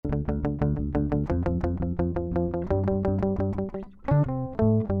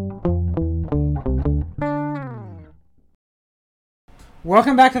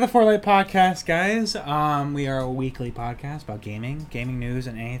Welcome back to the Forlight Podcast, guys. We are a weekly podcast about gaming news,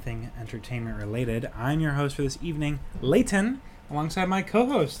 and anything entertainment related. I'm your host for this evening, Layton, alongside my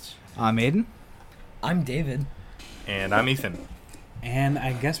co-hosts. I'm Aiden. I'm David. And I'm Ethan. And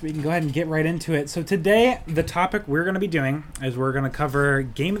I guess we can go ahead and get right into it. So today, the topic we're going to be doing is we're going to cover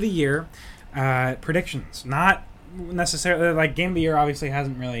Game of the Year predictions. Not necessarily, like, Game of the Year obviously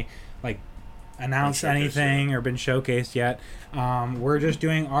hasn't really, like, announced anything or been showcased yet. We're just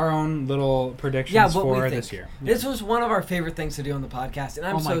doing our own little predictions for this year. This was one of our favorite things to do on the podcast, and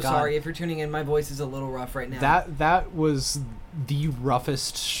I'm sorry if you're tuning in. My voice is a little rough right now. That was the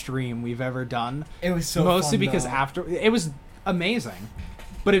roughest stream we've ever done. It was so mostly fun, because though. after it was amazing,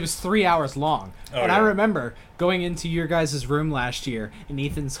 but it was 3 hours long. Oh, and yeah. I remember going into your guys' room last year, and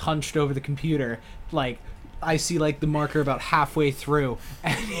Ethan's hunched over the computer, like I see like the marker about halfway through,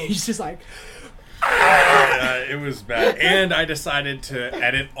 and he's just like. It was bad, and I decided to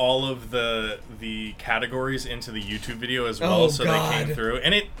edit all of the categories into the YouTube video as well, so they came through,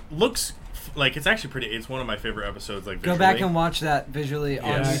 and it looks like it's actually pretty. It's one of my favorite episodes. Like visually. Go back and watch that visually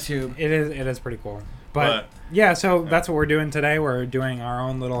on YouTube. It is pretty cool. But yeah, so that's what we're doing today. We're doing our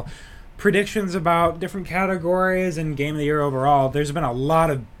own little predictions about different categories and Game of the Year overall. There's been a lot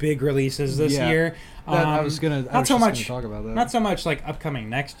of big releases this year. I was gonna talk about that. Not so much like upcoming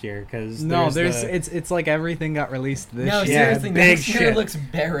next year, because it's like everything got released this year. No, seriously, big next year shit. looks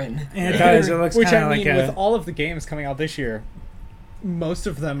barren. It does. It looks Which kind I of mean, like with all of the games coming out this year, most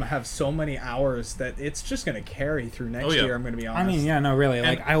of them have so many hours that it's just going to carry through next year. I'm going to be honest. I mean, yeah, no, really. And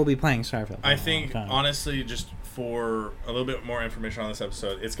like, I will be playing Starfield. I think, honestly, just for a little bit more information on this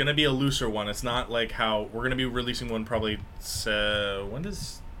episode, it's going to be a looser one. It's not like how we're going to be releasing one probably. When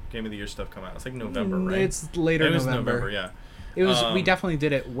does Game of the Year stuff come out? It's like November, right? It's later November, yeah. It was. We definitely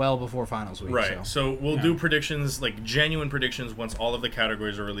did it well before finals week. Right. So we'll do predictions, like genuine predictions, once all of the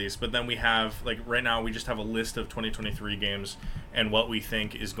categories are released. But then we have, like, right now we just have a list of 2023 games and what we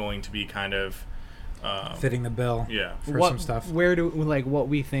think is going to be kind of fitting the bill. Yeah. For some stuff. What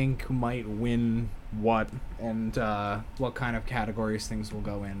we think might win what, and what kind of categories things will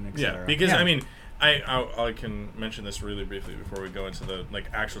go in, etc. Yeah. Because I mean, I can mention this really briefly before we go into the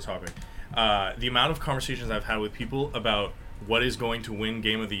actual topic. The amount of conversations I've had with people about what is going to win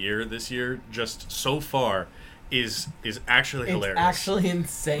Game of the Year this year, just so far, is actually hilarious. It's actually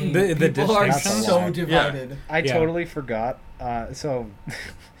insane. The people are distractions. so divided. Yeah. I totally forgot. So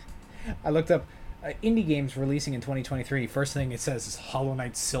I looked up indie games releasing in 2023. First thing it says is Hollow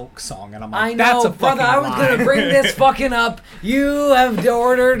Knight Silk Song, and I'm like, I know, that's a brother. I was lie. gonna bring this fucking up. You have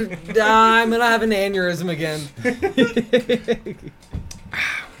ordered. I'm gonna have an aneurysm again.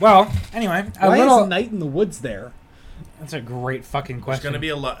 Well, anyway, Why is Night in the Woods there? That's a great fucking question. There's going to be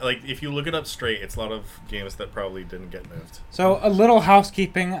a lot, like, if you look it up straight, it's a lot of games that probably didn't get moved. So, a little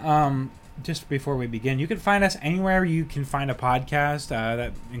housekeeping, just before we begin. You can find us anywhere you can find a podcast.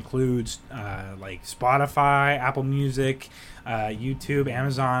 That includes, like, Spotify, Apple Music, YouTube,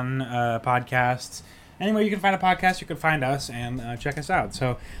 Amazon podcasts. Anywhere you can find a podcast, you can find us and check us out.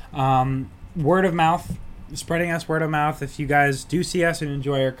 So, word of mouth, spreading us word of mouth. If you guys do see us and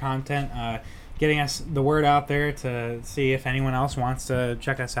enjoy our content, getting us the word out there to see if anyone else wants to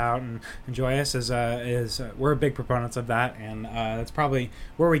check us out and enjoy us is we're big proponents of that, and that's probably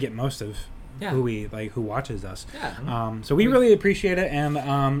where we get most of who watches us. Yeah. So we really appreciate it,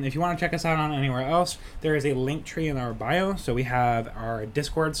 and if you want to check us out on anywhere else, there is a link tree in our bio. So we have our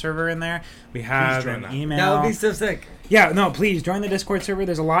Discord server in there. We have an email. That would be so sick. Yeah, no, please join the Discord server.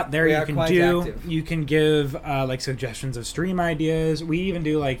 There's a lot there you can do. Active. You can give like suggestions of stream ideas. We even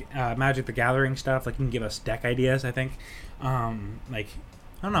do like Magic the Gathering stuff. Like you can give us deck ideas, I think. Like,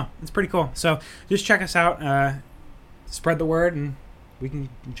 I don't know. It's pretty cool. So just check us out. Spread the word, and we can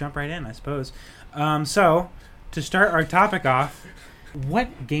jump right in, I suppose. So to start our topic off,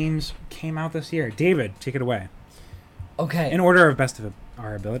 what games came out this year? David, take it away. Okay. In order of best of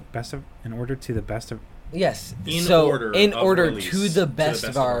our ability, in order to the best of. Yes. In order to the best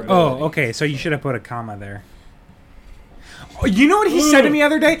of our ability. Oh, okay. So you should have put a comma there. Oh, you know what he said to me the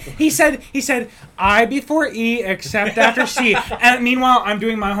other day? He said, I before E except after C. And meanwhile, I'm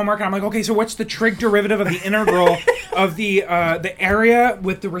doing my homework, and I'm like, okay, so what's the trig derivative of the integral of the area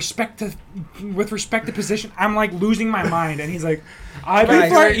with respect to position? I'm like losing my mind, and he's like, I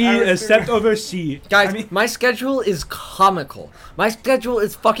before E except over C. Guys, my schedule is comical. My schedule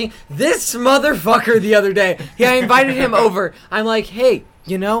is fucking... This motherfucker the other day, I invited him over. I'm like, hey,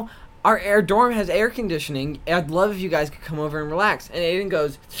 you know, our dorm has air conditioning. I'd love if you guys could come over and relax. And Aiden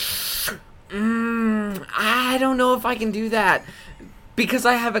goes, I don't know if I can do that because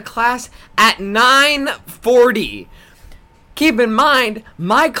I have a class at 9:40. keep in mind,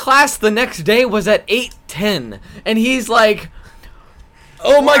 my class the next day was at 8:10, and he's like,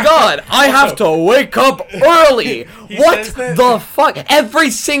 oh my god, I have to wake up early. What the fuck?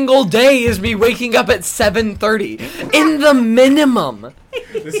 Every single day is me waking up at 7:30 in the minimum.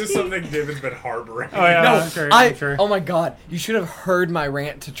 This is something David's been harboring. Oh yeah, No, I'm sure. oh my god, you should have heard my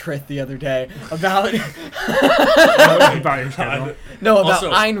rant to Trith the other day about About your schedule. about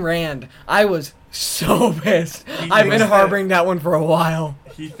Also- Ayn Rand. I was so pissed. I've been thinks harboring that one for a while.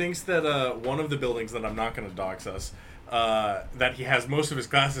 He thinks that one of the buildings that I'm not going to dox us, that he has most of his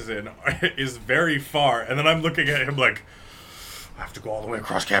classes in, is very far. And then I'm looking at him like, I have to go all the way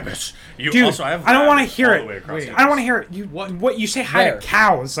across campus. Dude, Also, I don't want to labs hear all the way it. across campus. I don't want to hear it. What you say hi Where? to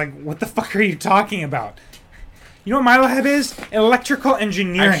cows? Like, what the fuck are you talking about? You know what my lab is? Electrical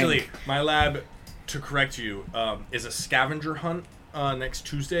engineering. Actually, my lab, to correct you, is a scavenger hunt next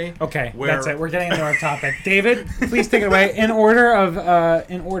Tuesday. Okay, where- that's it. We're getting into our topic. David, please take it away. In order,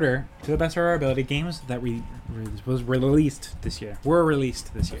 to the best of our ability, games that was released this year. Were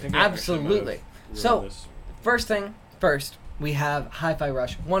released this year. Absolutely. So, first thing first, we have Hi-Fi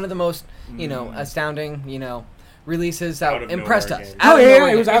Rush, one of the most, astounding, releases that Out of impressed nowhere us. game. Out of yeah,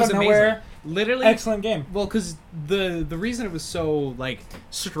 nowhere it was game. out of amazing. nowhere. Literally, Excellent game. Well, because the reason it was so like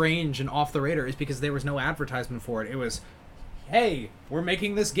strange and off the radar is because there was no advertisement for it. It was, hey, we're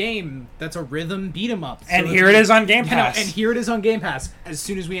making this game that's a rhythm beat 'em up, And here it is on Game Pass. and here it is on Game Pass as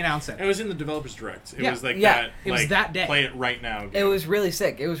soon as we announce it. It was in the developers direct. It Yeah. was like Yeah. that. It was like, that day. Play it right now. It was really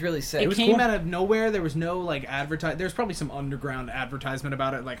sick. It was really sick. It was came cool. out of nowhere. There was no like There's probably some underground advertisement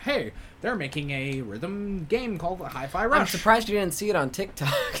about it. Like, hey, they're making a rhythm game called Hi-Fi Rush. I'm surprised you didn't see it on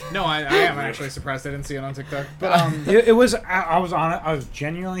TikTok. No, I am actually surprised I didn't see it on TikTok. But It was. I was on it. I was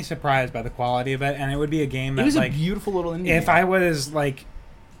genuinely surprised by the quality of it, and it would be a game that it was like a beautiful little indie if game. I was like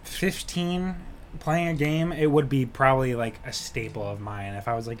 15 playing a game, it would be probably like a staple of mine. If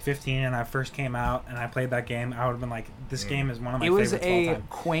I was like 15 and I first came out and I played that game, I would have been like, this game is one of my It was favorites of all a time.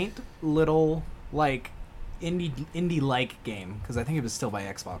 quaint little like indie-like game because I think it was still by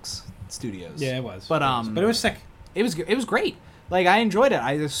Xbox Studios. Yeah, it was. But it was sick. it was great. Like I enjoyed it.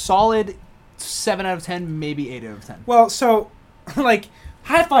 I a solid 7 out of 10, maybe 8 out of 10. Well, so like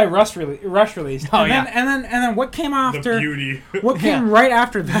Hi-Fi Rush released, Oh, and yeah. then what came the after? beauty. What came Yeah. right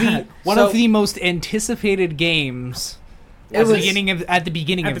after that? One So- of the most anticipated games It at the was- beginning of the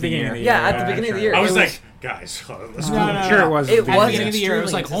beginning of the year. Yeah, at the beginning of the year. I was It like, guys, let's No, go. no, no, Sure, no. it was. It At the was beginning of the year, it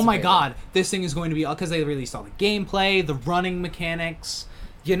was like, extremely oh my anticipated. god, this thing is going to be because they released all the gameplay, the running mechanics.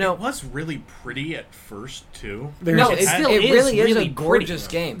 You know, It was really pretty at first too. There's- no, it it still really is is really a gorgeous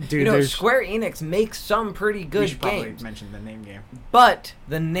pretty. game. Dude, you know, there's- Square Enix makes some pretty We good should probably games, mention the name game. but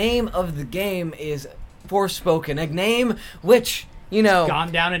the name of the game is Forspoken, a name which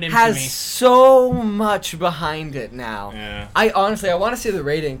Gone down in infamy. has so much behind it now. Yeah. I honestly want to see the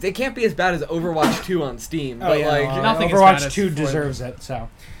ratings. It can't be as bad as Overwatch 2 on Steam, Oh, but yeah, like well, nothing as bad Overwatch as 2 before. deserves it. So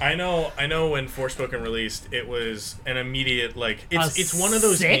I know when Forspoken released, it was an immediate like A it's one of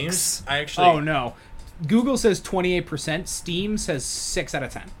those 6? games. I actually Oh no. Google says 28%, Steam says 6 out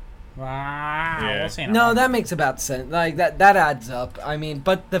of 10. wow, Yeah. we'll see in a no, moment. that makes about sense. Like that adds up. I mean,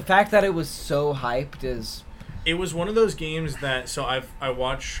 but the fact that it was so hyped is It was one of those games that I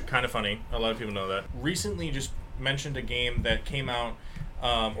watch Kind of Funny. A lot of people know that. Recently, just mentioned a game that came out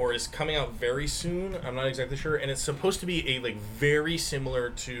or is coming out very soon. I'm not exactly sure, and it's supposed to be a like very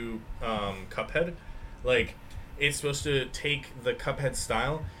similar to Cuphead. Like it's supposed to take the Cuphead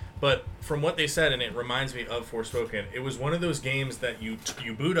style, but from what they said, and it reminds me of Forspoken. It was one of those games that you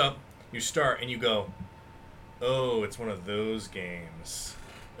boot up, you start, and you go, oh, it's one of those games.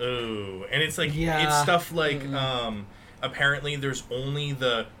 Oh, and it's like Yeah. it's stuff like apparently there's only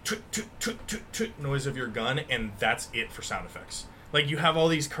the noise of your gun, and that's it for sound effects. Like you have all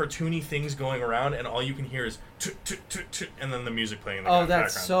these cartoony things going around, and all you can hear is and then the music playing in the oh,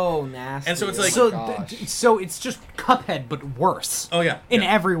 that's background. so nasty. And so it's Oh like- my So gosh. so it's just Cuphead but worse. Oh yeah, In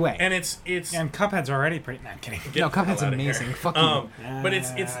yeah. every way. And it's And Cuphead's already pretty. No, I'm kidding. Get No, the hell Cuphead's outta here. amazing. Fuck you. But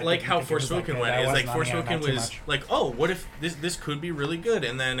it's I like didn't how think it was that Forspoken good. went. I It's like wasn't on here, Forspoken not too was much. like, oh, what if this could be really good?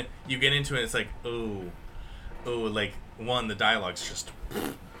 And then you get into it, it's like, oh, like one, the dialogue's just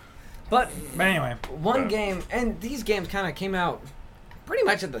But But anyway, one game, and these games kind of came out pretty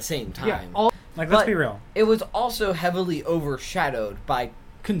much at the same time. Yeah, all like let's But be real. it was also heavily overshadowed by two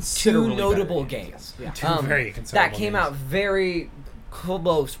considerably notable better games. Yeah. Two very considerable that came games. out very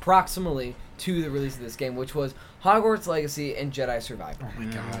close, proximally to the release of this game, which was Hogwarts Legacy, and Jedi Survivor. Oh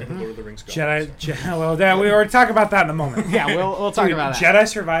my god. And Lord of the Rings. Well, we already talk about that in a moment. Yeah, we'll talk about that. Jedi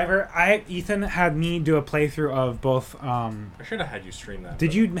Survivor. Ethan had me do a playthrough of both. I should have had you stream that.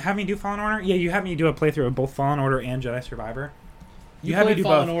 Did you have me do Fallen Order? Yeah, you had me do a playthrough of both Fallen Order and Jedi Survivor. You had me played do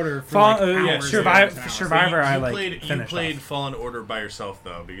Fallen both. Order for hours and hours. Survivor. You finished played off. Fallen Order by yourself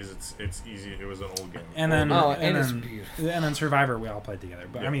though, because it's easy. It was an old game. And then it's beautiful. And then Survivor, we all played together.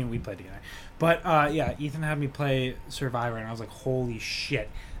 But Yeah. I mean, we played together. But Ethan had me play Survivor, and I was like, "Holy shit,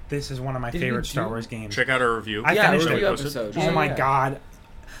 this is one of my favorite Star Wars games." Check out our review. I finished review it. episode. Oh my god.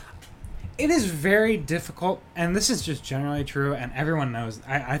 It is very difficult, and this is just generally true, and everyone knows.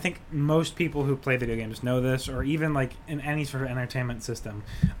 I think most people who play video games know this, or even like in any sort of entertainment system.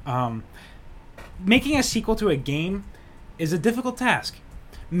 Making a sequel to a game is a difficult task.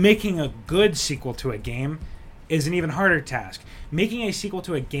 Making a good sequel to a game is an even harder task. Making a sequel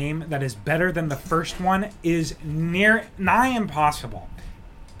to a game that is better than the first one is nigh impossible.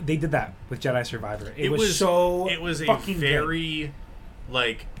 They did that with Jedi Survivor. It was a fucking very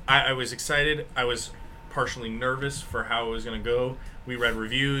like I was excited. I was partially nervous for how it was going to go. We read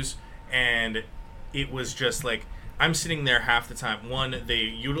reviews, and it was just like I'm sitting there half the time. One, they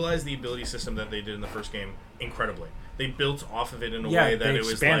utilized the ability system that they did in the first game incredibly. They built off of it in a way that it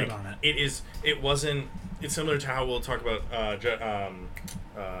was like on it. It's similar to how we'll talk about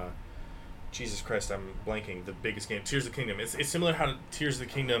Jesus Christ, I'm blanking. The biggest game, Tears of the Kingdom. It's similar how Tears of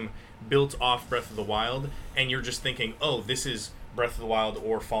the Kingdom built off Breath of the Wild, and you're just thinking, oh, this is Breath of the Wild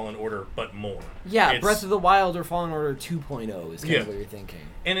or Fallen Order, but more. Yeah, Breath of the Wild or Fallen Order 2.0 is kind of what you're thinking.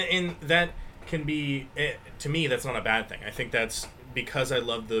 And that can be, to me, that's not a bad thing. I think that's because I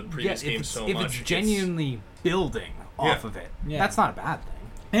love the previous game so much. If it's genuinely building off of it, that's not a bad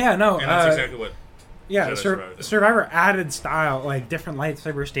thing. Yeah, no. And that's exactly what... Yeah, Survivor added style, like different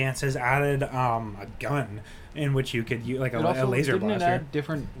lightsaber stances, added a gun in which you could use, like a laser didn't blaster. It add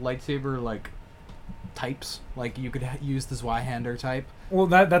different lightsaber like types? Like you could use the Zweihander type. Well,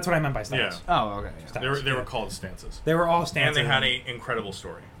 that's what I meant by stance. Yeah. Oh, okay. Yeah. They were called stances. They were all stances. And they had an incredible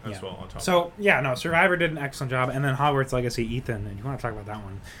story as well on top. So, Survivor did an excellent job. And then Hogwarts Legacy, Ethan, and you want to talk about that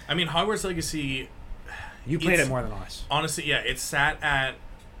one? I mean, Hogwarts Legacy... You played it more than us. Honestly, yeah. It sat at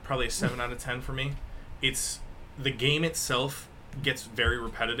probably a 7 out of 10 for me. The game itself gets very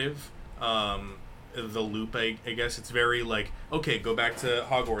repetitive. The loop, I guess, it's very like, okay, go back to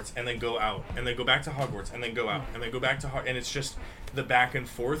Hogwarts and then go out, and then go back to Hogwarts and then go out, and then go back to Hogwarts, and it's just the back and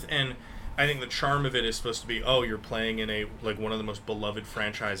forth. And I think the charm of it is supposed to be, oh, you're playing in a one of the most beloved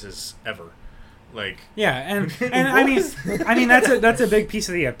franchises ever. Like, yeah, and I mean that's a big piece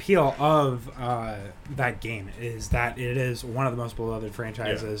of the appeal of that game, is that it is one of the most beloved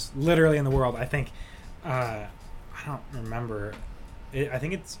franchises literally in the world. I think I don't remember. I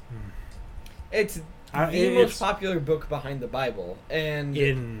think it's the most popular book behind the Bible, and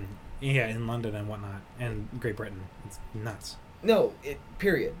in London and whatnot, and Great Britain. It's nuts. No,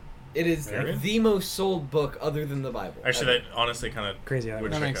 period. It is the most sold book other than the Bible. Actually, that honestly kind of crazy. That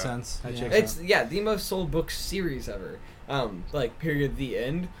makes sense. It's the most sold book series ever. Period. The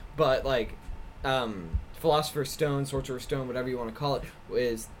end. But Philosopher's Stone, Sorcerer's Stone, whatever you want to call it,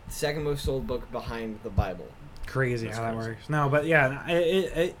 is the second most sold book behind the Bible. Crazy how that works. No, but yeah,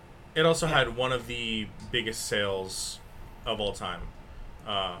 it also had one of the biggest sales of all time.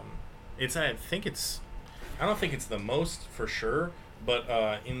 I don't think it's the most for sure,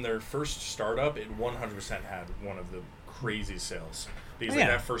 but in their first startup, it 100% had one of the crazy sales. Because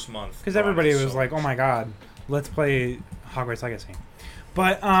that first month, because everybody was like, "Oh my god, let's play Hogwarts Legacy."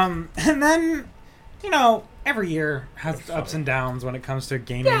 But and then every year has ups and downs when it comes to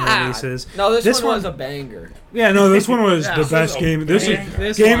gaming releases. No, this one was a banger. Yeah, no, this one was the best game. This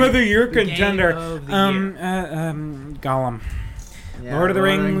is game of the year contender. Gollum. Yeah, Lord of the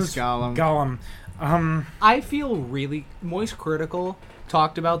Rings. Gollum. I feel really... Moist Critical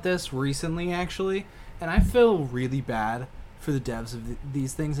talked about this recently, actually, and I feel really bad for the devs of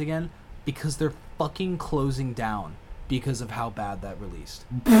these things again, because they're fucking closing down because of how bad that released.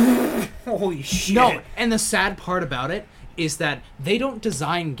 Holy shit. No, and the sad part about it is that they don't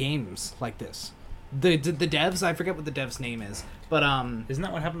design games like this. The devs, I forget what the dev's name is, but isn't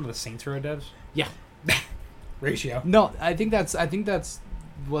that what happened to the Saints Row devs? Yeah. Ratio. No, I think that's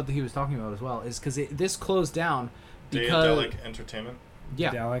what he was talking about as well, is because this closed down because Daedalic Entertainment. Yeah.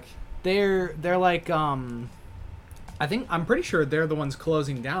 Daedalic. They're like I'm pretty sure they're the ones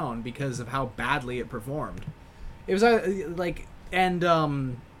closing down because of how badly it performed. It was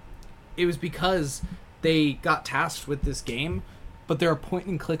it was because they got tasked with this game, but they're a point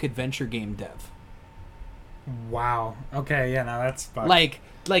and click adventure game dev. Wow. Okay, yeah, no, that's fucked.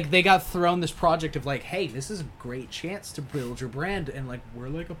 Like they got thrown this project of like, hey, this is a great chance to build your brand, and like we're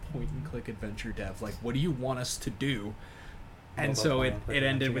like a point and click adventure dev. Like, what do you want us to do? And so it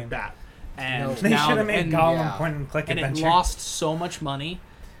ended with that. And they now, should have made and, Gollum point and click and adventure. it lost so much money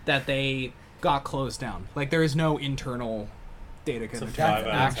that they got closed down. Like there is no internal data It's a connection. five That's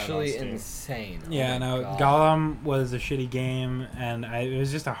out of 10 on actually Steam. insane. Yeah, Oh my no, God. Gollum was a shitty game, and it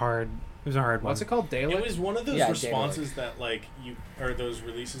was just a hard. It was a hard What's one. it called? Daylight? It was one of those Yeah, responses that like you or those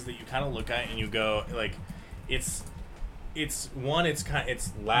releases that you kind of look at and you go like, it's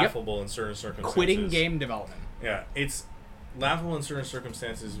laughable in certain circumstances. quitting game development. Yeah, it's laughable in certain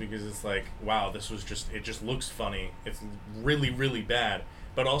circumstances because it's like, wow, it just looks funny. It's really, really bad,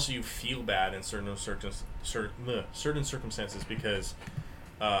 but also you feel bad in certain circumstances because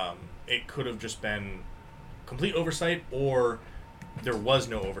it could have just been complete oversight, or there was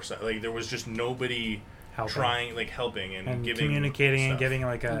no oversight. Like there was just nobody helping and giving communicating and stuff. giving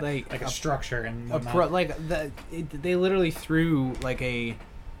like a structure and whatnot. They literally threw like a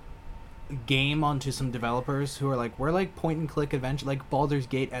game onto some developers who are like, we're like point and click adventure, like Baldur's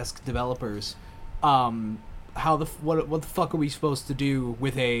Gate-esque developers. What the fuck are we supposed to do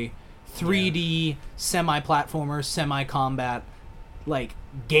with a 3D semi-platformer, semi-combat like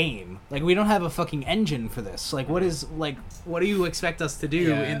game? Like we don't have a fucking engine for this. Like what do you expect us to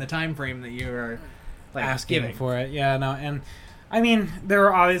do in the time frame that you're like asking giving for it? Yeah, no, and I mean there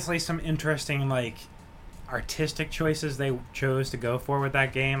were obviously some interesting like artistic choices they chose to go for with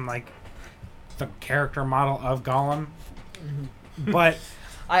that game, like the character model of Gollum. But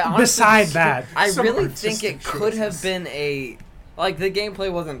beside that, I some really artistic think it could have choices. been the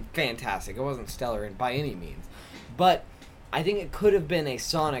gameplay wasn't fantastic. It wasn't stellar by any means. But I think it could have been a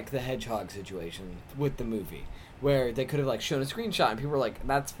Sonic the Hedgehog situation with the movie, where they could have like shown a screenshot and people were like,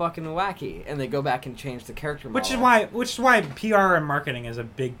 that's fucking wacky, and they go back and change the character model. Which is why PR and marketing is a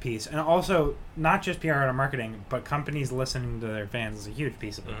big piece, and also not just PR and marketing, but companies listening to their fans is a huge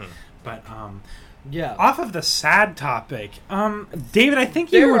piece of it. But yeah. off of the sad topic, David, I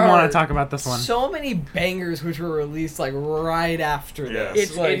think you would want to talk about this one. So many bangers which were released like right after this.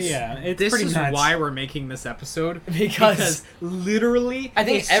 It's It's this pretty is nuts. why we're making this episode Because literally I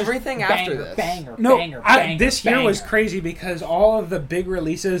think it's just everything after this. This year was crazy because all of the big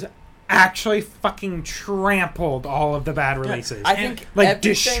releases actually fucking trampled all of the bad releases. I think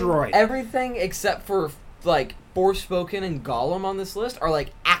destroyed everything except for like Forspoken and Gollum on this list are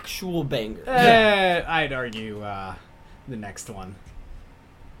like actual bangers. I'd argue the next one.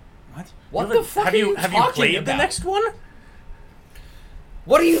 What the fuck have are you talking played about? the next one?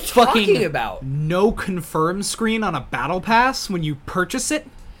 What are you talking about? No confirm screen on a battle pass when you purchase it?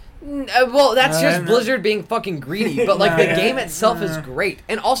 Well, that's just no. Blizzard being fucking greedy, but like the No, game itself is great.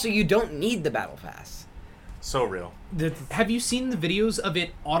 And also you don't need the battle pass. So real. Have you seen the videos of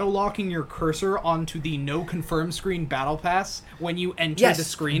it auto-locking your cursor onto the no confirm screen battle pass when you enter Yes. the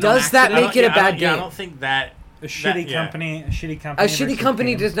screen? Does on that accident? make it a bad I game? don't think that a shitty company. A shitty company. A shitty versus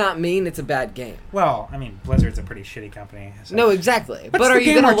company game. does not mean it's a bad game. Well, I mean, Blizzard's a pretty shitty company. So. No, exactly. What's But the are you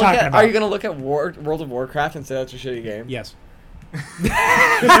game gonna we're look talking at? about? Are you gonna look at World of Warcraft and say that's a shitty game? Yes.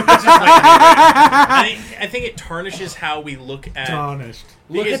 I think it tarnishes how we look at. Tarnished.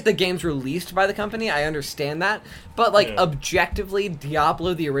 Look Because- at the games released by the company. I understand that, but like objectively,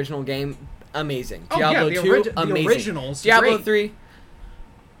 Diablo, the original game, amazing. Oh, yeah, Diablo the 2, the amazing. original's Diablo great. 3,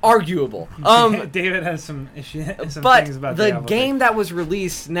 arguable. David has some But things about the Diablo game that was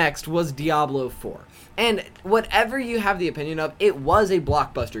released next was Diablo 4. And whatever you have the opinion of, it was a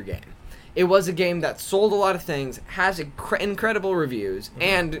blockbuster game. It was a game that sold a lot of things, has incredible reviews,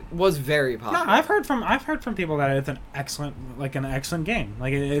 and was very popular. No, I've heard from people that it's an excellent game.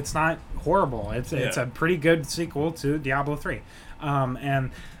 Like it's not horrible. It's a pretty good sequel to Diablo 3.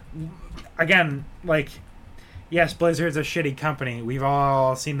 And again, like yes, Blizzard's a shitty company. We've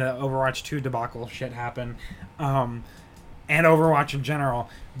all seen the Overwatch 2 debacle shit happen, and Overwatch in general.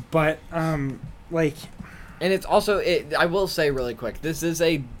 But like. And it's also, I will say really quick, this is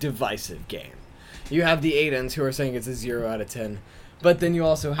a divisive game. You have the Aidens who are saying it's a 0 out of 10. But then you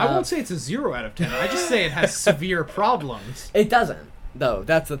also have... I won't say it's a 0 out of 10. I just say it has severe problems. It doesn't, though.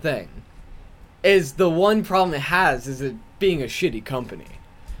 That's the thing. Is the one problem it has is it being a shitty company.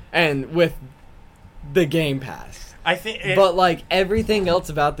 And with the Game Pass. I think. But, like, everything else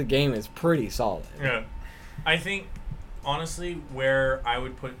about the game is pretty solid. Yeah, I think honestly, where I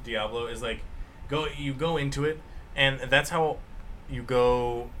would put Diablo is like, you go into it, and that's how you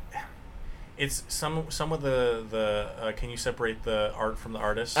go. It's some of the can you separate the art from the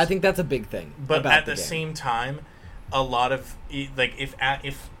artist? I think that's a big thing. But about at the the game. same time, a lot of like if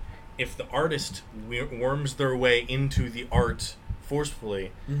if the artist worms their way into the art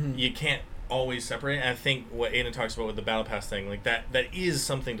forcefully, you can't always separate. And I think what Aiden talks about with the battle pass thing, like that is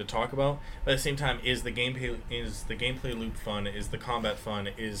something to talk about. But at the same time, is the gameplay loop fun? Is the combat fun?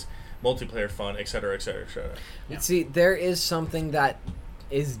 Is multiplayer fun? Etc. Etc. Etc. Yeah. See, there is something that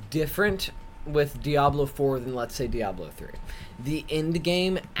is different with Diablo 4 than, let's say, Diablo 3. The end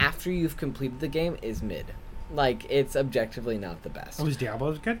game, after you've completed the game, is mid. Like, it's objectively not the best. Was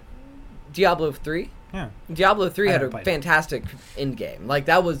Diablo good? Diablo 3? Yeah. Diablo 3 had a fantastic end game. Like,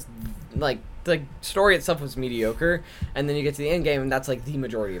 that was, like, the story itself was mediocre, and then you get to the end game, and that's, like, the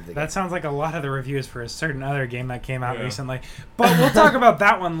majority of the game. That sounds like a lot of the reviews for a certain other game that came out recently. But we'll talk about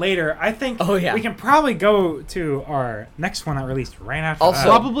that one later. I think we can probably go to our next one that released right after that.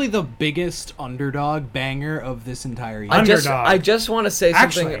 Probably the biggest underdog banger of this entire year. I just want to say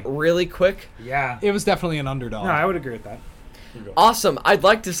something really quick. Yeah. It was definitely an underdog. No, I would agree with that. Awesome. I'd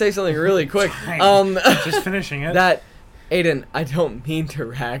like to say something really quick. Just finishing it. That, Aiden, I don't mean to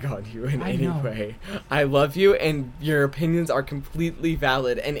rag on you in any way. I love you, and your opinions are completely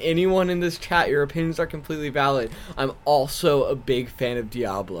valid. And anyone in this chat, your opinions are completely valid. I'm also a big fan of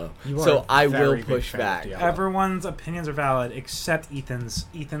Diablo, so I will push back. Everyone's opinions are valid except Ethan's.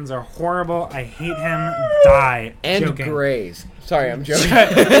 Ethan's are horrible. I hate him. Die. And joking. Gray's. Sorry, I'm joking.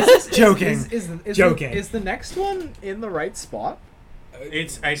 Joking. Joking. Is the next one in the right spot?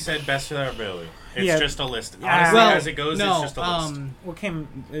 I said best to their ability. It's just a list. Yeah. Honestly, as it goes, it's just a list. What came?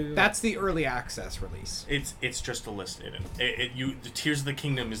 That's the early access release. It's just a list, Aiden. The Tears of the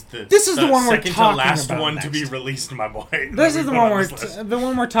Kingdom is the the one we're second talking to last about one next. to be released, my boy. This is the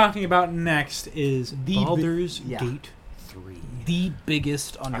one we're talking about next. Is Baldur's Gate 3, the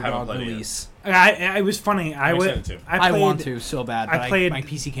biggest underdog release. It was funny. I want to so bad, but my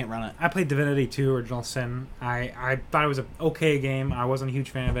PC can't run it. I played Divinity 2: Original Sin. I thought it was an okay game. I wasn't a huge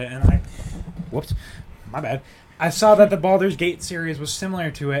fan of it, and whoops, my bad. I saw that the Baldur's Gate series was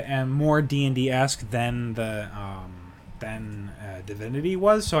similar to it and more D&D-esque than the Divinity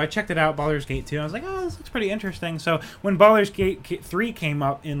was, so I checked it out, Baldur's Gate 2, and I was like, oh, this looks pretty interesting. So when Baldur's Gate 3 came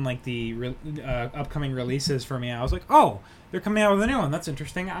up in like the upcoming releases for me, I was like, oh, they're coming out with a new one. That's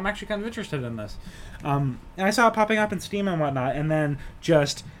interesting. I'm actually kind of interested in this. And I saw it popping up in Steam and whatnot, and then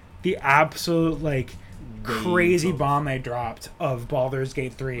just the absolute, like, crazy bomb they dropped of Baldur's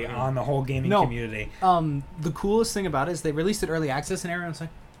Gate 3 on the whole gaming community. The coolest thing about it is they released it early access, and everyone's like,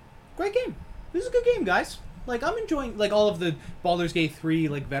 great game. This is a good game, guys. Like, I'm enjoying, like, all of the Baldur's Gate 3,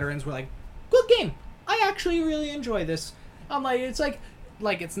 like, veterans were like, good game. I actually really enjoy this. I'm like, it's like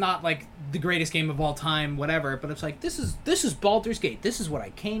it's not, like, the greatest game of all time, whatever, but it's like, this is Baldur's Gate. This is what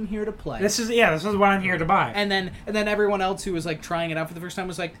I came here to play. This is what I'm here to buy. And then everyone else who was, like, trying it out for the first time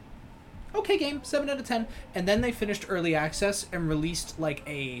was like, okay game, 7 out of 10. And then they finished early access and released, like,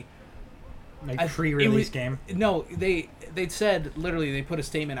 a pre-release game. No, they said, literally, they put a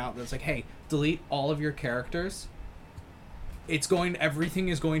statement out that's like, hey, delete all of your characters. Everything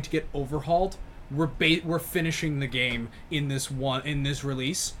is going to get overhauled. We're finishing the game in this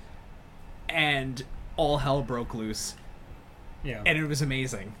release, and all hell broke loose. Yeah, and it was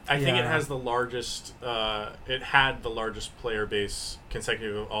amazing. I think it has the largest. It had the largest player base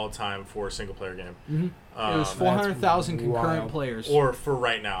consecutive of all time for a single player game. Mm-hmm. It was 400,000 concurrent players. Or for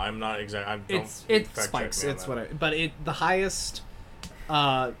right now, I'm not exact. It spikes. It's the highest,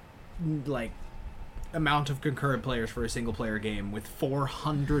 amount of concurrent players for a single player game with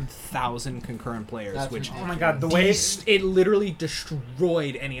 400,000 concurrent players. Oh my god, the way it literally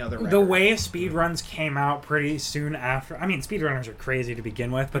destroyed any other record. The way speedruns came out pretty soon after. I mean, speedrunners are crazy to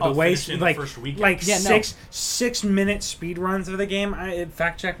begin with, but the way like 6 minute speedruns of the game.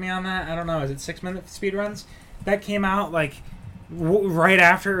 Fact check me on that. I don't know. Is it 6 minute speedruns that came out like right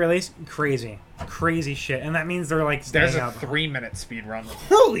after it released? Crazy shit, and that means they're like. There's a 3 minute speedrun.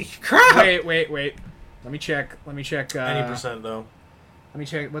 Holy crap! Wait. Let me check. Any percent though. Let me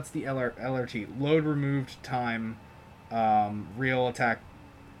check. What's the LRT? Load removed time. Real attack.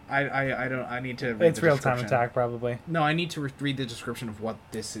 I don't. I need to. Read it's real time attack probably. No, I need to read the description of what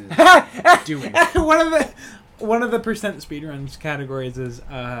this is doing. One of the percent speedruns categories is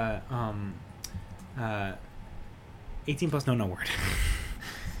 18 plus no word.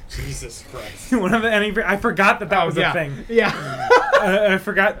 Jesus Christ. I forgot that was a thing. Yeah. I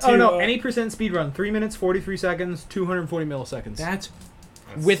forgot to... Oh, no. Any percent speedrun. 3 minutes, 43 seconds, 240 milliseconds. That's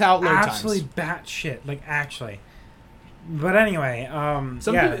without load times. Absolutely batshit. Like, actually. But anyway,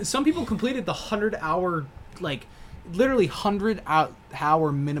 some people completed the 100-hour, like, literally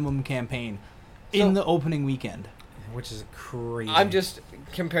 100-hour minimum campaign in the opening weekend. Which is crazy. I'm just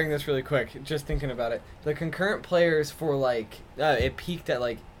comparing this really quick, just thinking about it. The concurrent players for, like, it peaked at,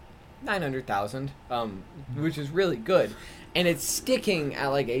 like, 900,000, which is really good, and it's sticking at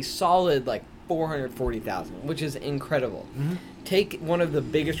like a solid like 440,000, which is incredible. Mm-hmm. Take one of the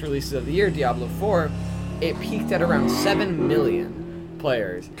biggest releases of the year, Diablo 4. It peaked at around 7 million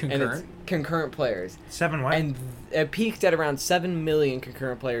players. Concurrent players. 7 what? And it peaked at around 7 million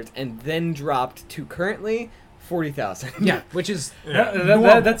concurrent players, and then dropped to currently 40,000. Yeah, which is That's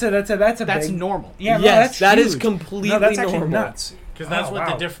big, normal. Yeah, no, yes, that's that huge. is completely no, that's actually normal. nuts. Because that's Oh,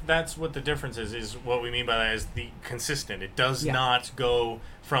 what wow. that's what the difference is what we mean by that is the consistent. It does Yeah. not go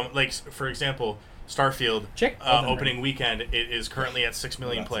from, like, for example, Starfield opening weekend. It is currently at 6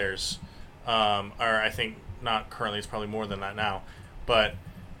 million players, or I think not currently. It's probably more than that now, but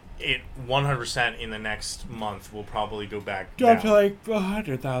it 100% in the next month will probably go back down. Up to like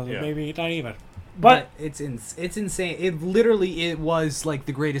 100,000, Yeah. maybe not even. But it's insane. It was like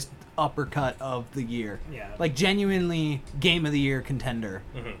the greatest uppercut of the year. Yeah. Like Genuinely game of the year contender.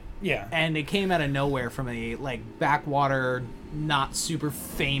 Mhm. Yeah. And it came out of nowhere from a like backwater, not super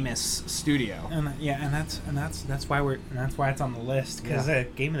famous studio. And that's why it's on the list, because Yeah.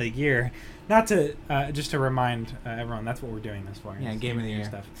 Game of the Year. Not to just to remind everyone, that's what we're doing this for. Yeah, is Game of the Year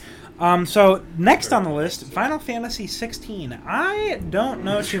stuff. So next on the list, Final Fantasy 16. I don't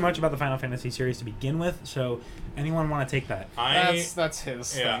know too much about the Final Fantasy series to begin with, so anyone want to take that? That's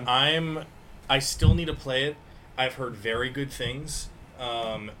his Yeah, thing. I still need to play it. I've heard very good things.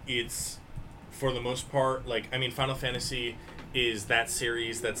 It's, for the most part, like, I mean, Final Fantasy is that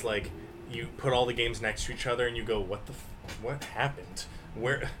series that's like, you put all the games next to each other and you go, what happened?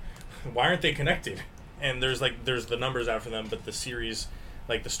 Why aren't they connected? And there's the numbers out for them, but the series,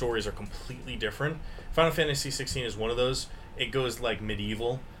 like, the stories are completely different. Final Fantasy 16 is one of those. It goes like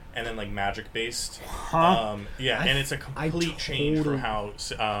medieval and then like magic based. Huh? And it's a complete change from how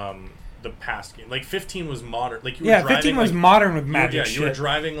the past game. Like 15 was modern. Like you were Yeah, driving, 15 was like, modern with magic you were shit.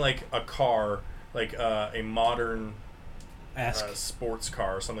 driving like a car, like a modern Esque. sports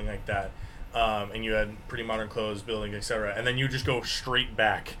car or something like that, and you had pretty modern clothes, buildings, etc. And then you just go straight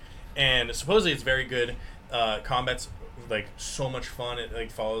back. And supposedly it's very good. Combat's like so much fun. It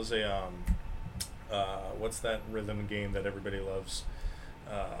like follows a what's that rhythm game that everybody loves?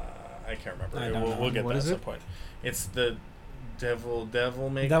 I can't remember. I don't know. We'll get What that is at some it? point. It's the Devil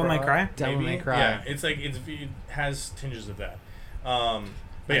May Devil Cry. May Cry? Devil maybe? May Cry. Yeah, it's like it has tinges of that. But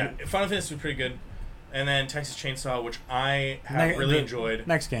yeah, Final Fantasy was pretty good. And then Texas Chainsaw, which I have really enjoyed.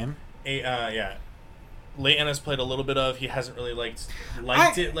 Next game. Yeah. Leighton has played a little bit of. He hasn't really liked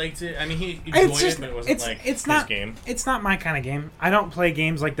it. I mean, he enjoyed it, but it wasn't his game. It's not my kind of game. I don't play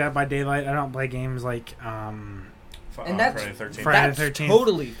games like Dead by Daylight. I don't play games like And that's Friday the 13th. Friday the That's 13th.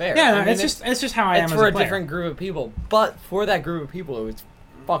 totally fair. Yeah, I mean, it's just how I am it's as for a a player. different group of people, but for that group of people, it was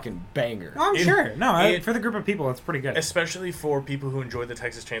fucking banger. Oh, I'm sure. No, for the group of people, it's pretty good. Especially for people who enjoy the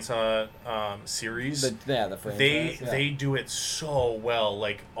Texas Chainsaw series. The franchise, They do it so well.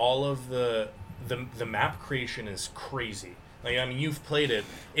 Like, all of the map creation is crazy. Like, I mean, you've played it.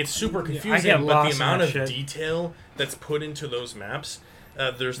 It's super confusing, get but lost the in amount that of shit. detail that's put into those maps,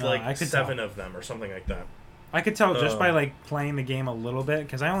 there's No, I like could 7 of them or something like that. I could tell just by like playing the game a little bit,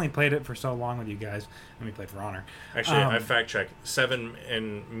 because I only played it for so long with you guys, and we played For Honor. Actually, I fact checked 7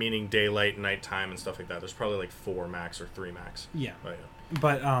 in meaning daylight, nighttime, and stuff like that. There's probably like 4 max or 3 max. Yeah.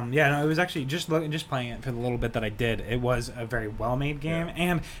 But, It was actually just playing it for the little bit that I did. It was a very well made game,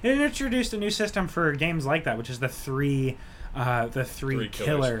 and it introduced a new system for games like that, which is the three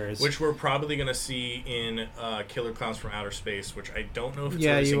killers, which we're probably going to see in Killer Clowns from Outer Space, which I don't know if it's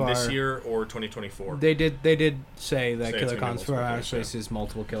Yeah, releasing you this are. year or 2024. They did say that Say it's Killer gonna be Clowns from multiple Outer killers, Space is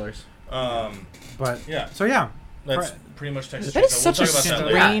multiple killers. But yeah, so yeah, that's pretty much Texas That is Chainsaw. such We'll a talk about that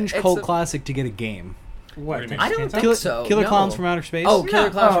later. strange Yeah, cult it's a- classic to get a game. what? do you mean? I don't think Killer, so. Killer no. Clowns from Outer Space. Oh, Killer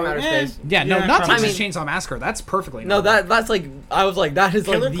Clowns from Outer yeah. Space. Yeah, no, Yeah, not probably. Texas Chainsaw Massacre. That's perfectly No, normal. that's like I was like that is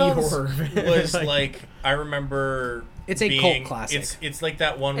Killer like the Clowns horror. was like, I remember It's a being, cult classic. It's like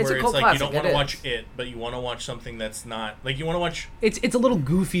that one It's a where it's cult like classic, you don't want it to watch is. it, but you want to watch something that's not like you want to watch. It's a little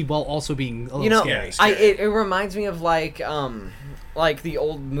goofy while also being a little You know, scary. Yeah. it reminds me of like the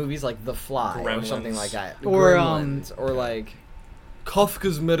old movies like The Fly or Gremlins. something like that, Or, Gremlins, or like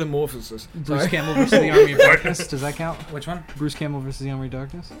Kafka's Metamorphosis. Bruce Sorry. Campbell versus the Army of Darkness. Does that count? Which one? Bruce Campbell versus the Army of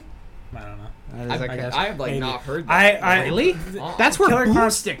Darkness. I don't know. Does that I count? guess. I have like Maybe. not heard that. I Really? Oh. That's where Killer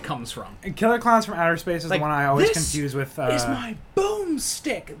Clowns- Boomstick comes from. Killer Clowns from Outer Space is Like, the one I always this confuse with. Is my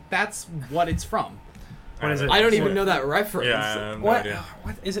boomstick? That's what it's from. What is it? I don't even know that reference. Yeah, I have no What? idea.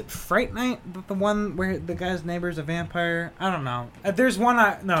 What is it? Fright Night? The one where the guy's neighbor's a vampire? I don't know. There's one.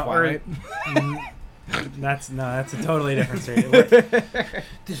 Twilight. That's a totally different story.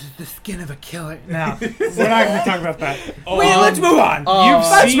 This is the skin of a killer. No, we're not going to talk about that. Wait, let's move on.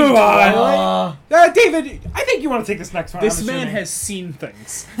 Let's move on. David, I think you want to take this next one. This man has seen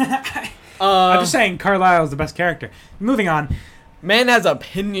things. I'm just saying, Carlisle is the best character. Moving on. Man has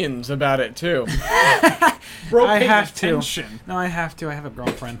opinions about it too. Bro, I have attention. to. No, I have to. I have a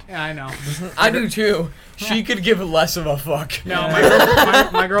girlfriend. Yeah, I know. I do too. She could give less of a fuck. No,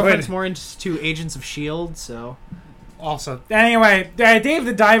 my girlfriend's more into Agents of S.H.I.E.L.D., so... Also, anyway, Dave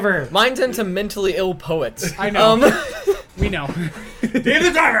the Diver. Mine's into mentally ill poets. I know. We know. Dave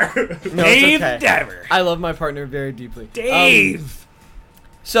the Diver. No, Dave it's okay. the Diver. I love my partner very deeply. Dave.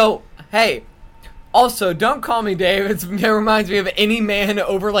 So, hey, also, don't call me Dave. It reminds me of any man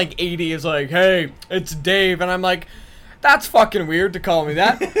over like 80 is like, hey, it's Dave. And I'm like, that's fucking weird to call me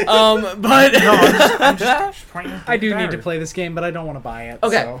that. But No, I'm just pointing at I Dave do the need to Diver. play this game, but I don't want to buy it.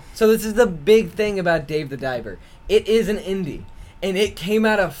 okay, so this is the big thing about Dave the Diver. It is an indie. And it came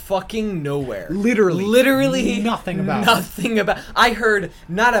out of fucking nowhere. Literally nothing about it. nothing about. I heard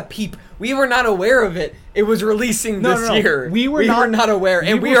not a peep. We were not aware of it. It was releasing this year. We were not aware,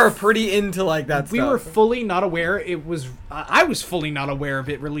 and we were are pretty into like that stuff. We were fully not aware. It was. I was fully not aware of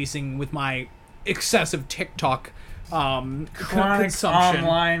it releasing with my excessive TikTok Chronic consumption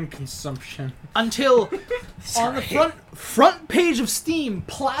online consumption. until on the front page of Steam,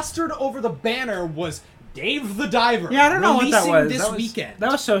 plastered over the banner was Dave the Diver. Yeah, I don't know what that was. This that was, weekend.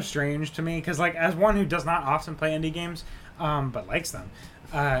 That was so strange to me because, like, as one who does not often play indie games, but likes them,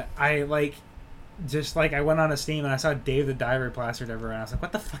 I like just like I went on a Steam and I saw Dave the Diver plastered everywhere. And I was like,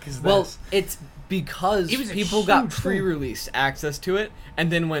 "What the fuck is this?" Well, it's because It was a people got huge thing. pre-release access to it,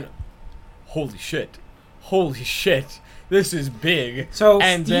 and then went, holy shit, this is big. So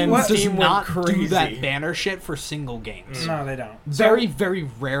and Steam then does Steam not went crazy. do that banner shit for single games. no, they don't. Very, very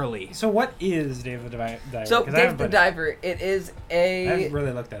rarely. So what is Dave the Diver? So 'Cause I Dave haven't the played Diver, it is it. I a haven't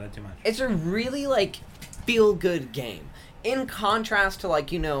really looked at it too much. it's a really like feel-good game. In contrast to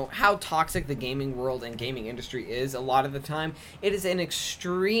like, you know, how toxic the gaming world and gaming industry is a lot of the time, it is an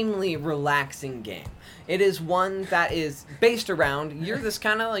extremely relaxing game. It is one that is based around, you're this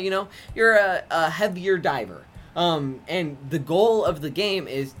kind of, you know, you're a heavier diver. And the goal of the game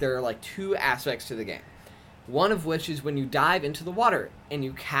is there are like two aspects to the game. One of which is when you dive into the water and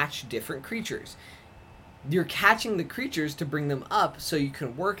you catch different creatures. You're catching the creatures to bring them up so you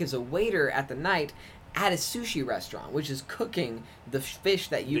can work as a waiter at the night at a sushi restaurant, which is cooking the fish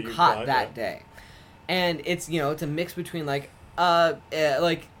that you caught that day. And it's, you know, it's a mix between like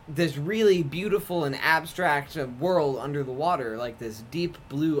this really beautiful and abstract world under the water, like this deep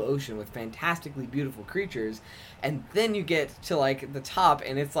blue ocean with fantastically beautiful creatures, and then you get to like the top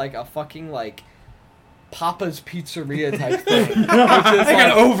and it's like a fucking like Papa's Pizzeria type thing. Which is Like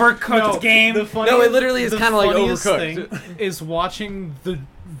an overcooked game. No, it literally is kind of like overcooked. Thing is watching the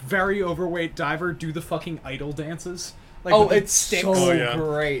very overweight diver do the fucking idol dances. Like Oh, with the it's sticks. so Oh, yeah.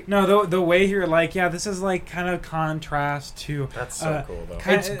 great. No, the way you're like, yeah, this is like kind of contrast to. That's so cool, though.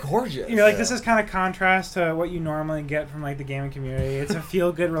 It's gorgeous. You're like, Yeah. this is kind of contrast to what you normally get from like the gaming community. It's a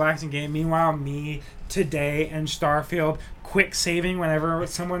feel good, relaxing game. Meanwhile, me today and Starfield quick saving whenever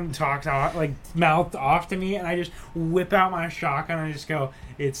someone talks off, like mouthed off to me, and I just whip out my shotgun and I just go,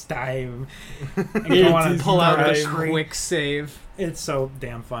 "It's time." And go on and Pull out the drive. quick save. It's so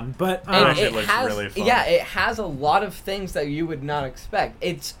damn fun, but And That shit it looks has, really fun. yeah, it has a lot of things that you would not expect.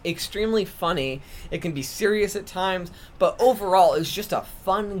 It's extremely funny. It can be serious at times, but overall, it's just a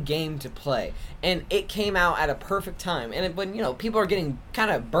fun game to play. And it came out at a perfect time. And when, you know, people are getting kind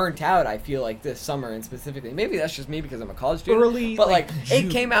of burnt out, I feel like this summer and specifically. Maybe that's just me because I'm a college student. Early, but like, it June.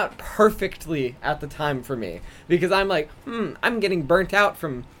 came out perfectly at the time for me because I'm like, I'm getting burnt out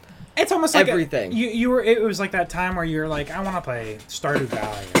from. it's almost like everything. You were. It was like that time where you're like, I want to play Stardew Valley.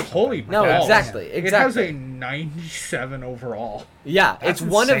 Or something. Holy No, balls. exactly. It has a 97 overall. Yeah, That's it's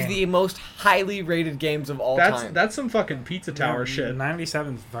one of insane. the most highly rated games of all time. That's some fucking Pizza Tower shit.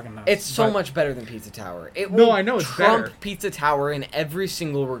 97 is fucking nuts. It's so But- much better than Pizza Tower. It No, will I know it's trump better. Pizza Tower in every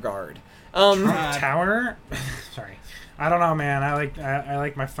single regard. Tower. Sorry, I don't know, man. I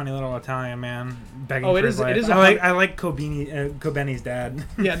like my funny little Italian man begging Oh, it for is- his life. it is I like Kobeni's dad.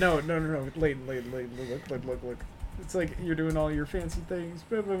 Yeah, no. Layton, look. It's like you're doing all your fancy things.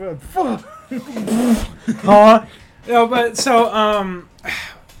 Huh? No, but so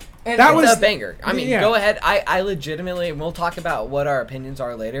And That it's was- a banger. I mean, yeah. go ahead. I legitimately, and we'll talk about what our opinions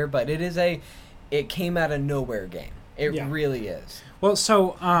are later, but it came out of nowhere game. It Yeah. really is. well,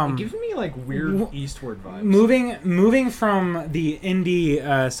 so It gives me like weird eastward vibes. moving from the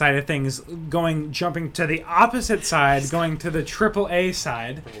indie side of things, jumping to the opposite side, going to the AAA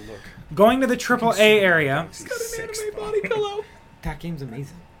side. Going to the AAA area. He's got an anime body pillow. That game's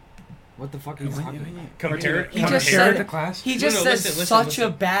amazing. What the fuck are you talking about? Compare He just Compare said the class. He just No, said listen, such a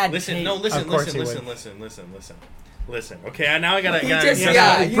listen. bad. Listen, take. no, listen, Of course listen, he listen, would. listen. Okay, now I gotta. He gotta just- Yeah,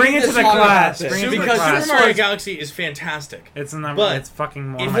 yeah, you bring need it to to the talk about class. this. Bring it to the because class. Super Mario Galaxy is fantastic. It's the number. But It's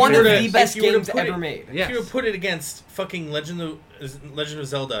fucking one It's of my one of favorites. the best if you were to games put ever it- made. Yes. If you would put it against fucking Legend of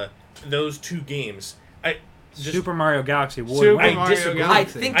Zelda, those two games, I just Super Mario Galaxy would Super win. I Mario disagree.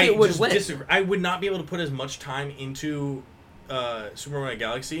 Galaxy. I think it would win. disagree. I would not be able to put as much time into Super Mario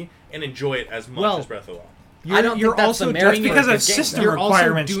Galaxy and enjoy it as much as Breath of the Wild. I don't You're think that's also the That's merit doing because for a of good game, system though. You're also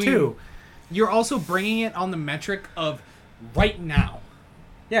requirements doing- too. You're also bringing it on the metric of right now.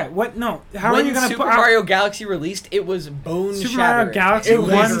 Yeah. What? No. How when are you gonna Super put Mario Galaxy released, it was bone Super shattering. Mario Galaxy It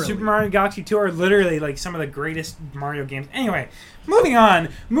was 1 and literally- Super Mario Galaxy 2 are literally like some of the greatest Mario games. Anyway, moving on.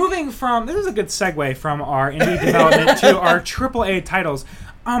 Moving from this is a good segue from our indie development to our AAA titles.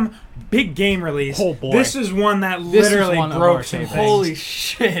 Big game release. Oh, boy. This is one that This is literally one of broke our some favorites. things. Holy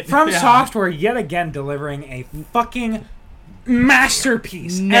shit! From Yeah. Software yet again delivering a fucking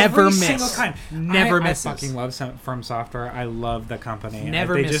masterpiece. Never every miss. single time. Never I misses. fucking love From Software. I love the company.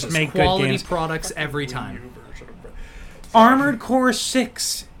 Never they misses. just make Quality good games. products every time. Armored Core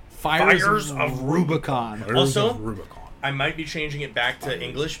 6. Fires of Rubicon. Also, I might be changing it back to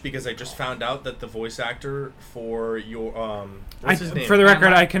English because I just found out that the voice actor for your what's his name? For the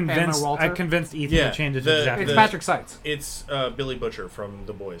record, Hammer- I Hammer Walter? convinced Ethan Yeah, to change it the- to exactly. It's the- Patrick Seitz. It's Billy Butcher from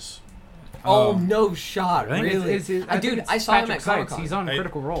The Boys. Oh no shot! Really? Really? Dude, I saw him at Comic Con. He's on I-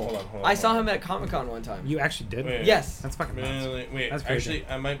 Critical Role. Hold on. I saw him at Comic Con one time. You actually did? Wait. Yes. That's fucking nuts. Wait, That's crazy. actually,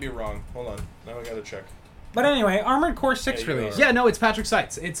 I might be wrong. Hold on. Now I gotta check. But anyway, Armored Core 6 Yeah, you release. are. Yeah, no, it's Patrick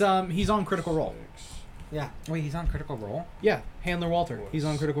Seitz. It's he's on Critical Role. Yeah. Wait, he's on Critical Role? Yeah, Handler Walter. He's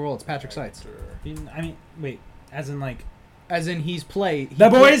on Critical Role. It's Patrick Seitz. I mean, wait, as in like As in, he's played. the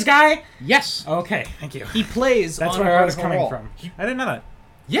boys guy? Yes, Okay, thank you. he plays. That's on where I was Critical coming Role. from. I didn't know that.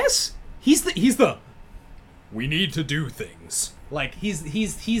 Yes, he's the. We need to do things. Like he's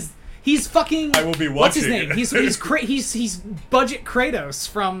fucking. I will be What's his watching name? it. He's budget Kratos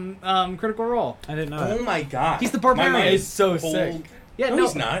from Critical Role. I didn't know Oh that. my god. He's the My barbarian. mind It's so pulled- sick. Yeah, No, no,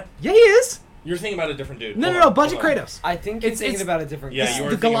 he's not. Yeah, he is. You're thinking about a different dude. No, Hold no, on, budget hold on. Kratos. I think you're It's- thinking it's- about a different. Yeah, guy. you are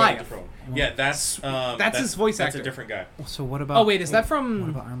the thinking about a Goliath. different one. Yeah, that's his voice That's actor. a different guy. So what about? Oh wait, is that What from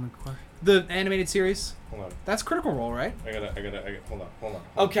about Armored Core? the animated series? Hold on. That's Critical Role, right? I gotta. Hold on.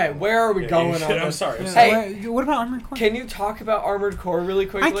 Okay, where are we going on I'm this? sorry. I'm Yeah, sorry. Hey, what about Armored Core? Can you talk about Armored Core really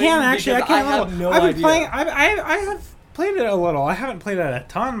quickly? I can actually. I Because can. have no I've been idea. playing. I have played it a little. I haven't played it a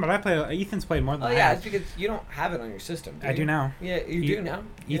ton, but I played. Ethan's played more than Oh I yeah, have. it's because you don't have it on your system. I do now. Yeah, you E- do now.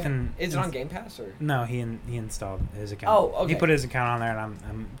 Ethan- Yeah. Is it on Game Pass or? No, he installed his account. Oh, okay. He put his account on there, and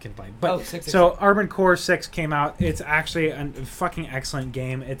I'm can play. But Oh, 666. so Armored Core 6 came out. It's actually a fucking excellent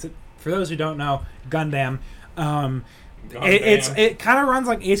game. It's for those who don't know, Gundam. It kind of runs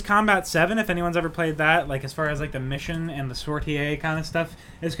like Ace Combat 7 if anyone's ever played that. Like as far as like the mission and the sortie kind of stuff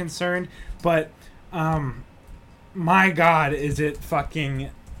is concerned, but my God, is it fucking?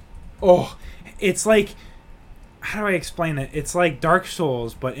 Oh, it's like. How do I explain it? It's like Dark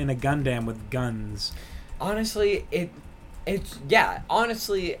Souls, but in a Gundam with guns. Honestly, it's yeah.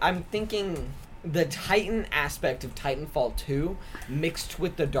 Honestly, I'm thinking the Titan aspect of Titanfall 2 mixed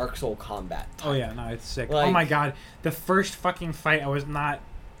with the Dark Soul combat. Oh yeah, no, it's sick. Like- oh my God, the first fucking fight, I was not.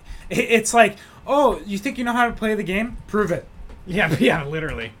 It's like, oh, you think you know how to play the game? Prove it. Yeah,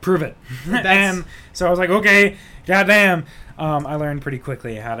 literally, prove it. And so I was like, okay, goddamn. I learned pretty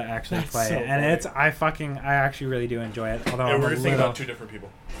quickly how to actually That's play so it, and funny. I actually really do enjoy it. Although Yeah, I'm we're a thinking little. about two different people.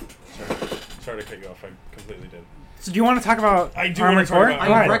 Sorry to cut you off. I completely did. So do you want to talk about I do Armored wanna talk Core? about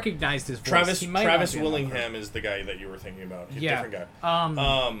Go I ahead. recognized his voice. Travis He might not Travis be on that Willingham is the guy that you were thinking about. He's Yeah. a different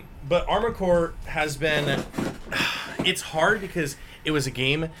guy. But Armored Core has been. It's hard because it was a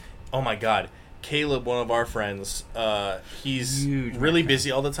game. Oh my God, Caleb, one of our friends, he's Huge really fan. busy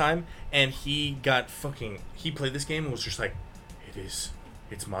all the time, and he played this game and was just like,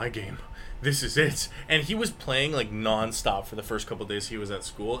 it's my game. This is it. And he was playing like nonstop for the first couple of days he was at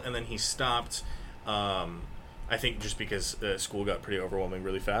school, and then he stopped. I think just because school got pretty overwhelming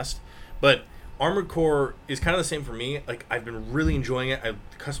really fast. But Armored Core is kind of the same for me. Like I've been really enjoying it.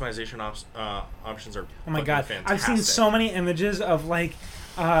 Customization options are Oh my fucking God, fantastic. I've seen so many images of like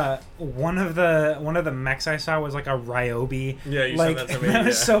one of the mechs I saw was like a Ryobi. Yeah, you like, said that to me. That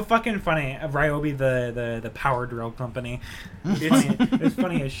was yeah. so fucking funny. Ryobi, the power drill company. It's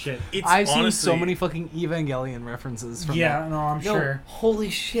funny as shit. I've seen honestly, so many fucking Evangelion references from Yeah, that. no, I'm No, sure. holy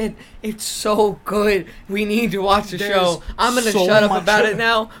shit, it's so good. We need to watch the There's show. I'm gonna so shut up much- about it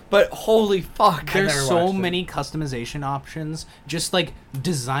now, but holy fuck. There's never so watched it. many customization options. Just like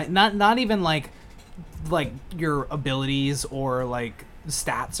design, not even like your abilities or like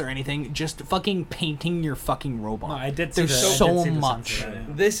stats or anything. Just fucking painting your fucking robot. No, I did see There's the, I did so see the much. sunset,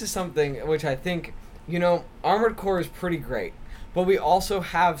 yeah. This is something which I think, Armored Core is pretty great, but we also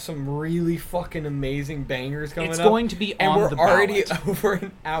have some really fucking amazing bangers coming It's up. going to be and on we're the already ballot. over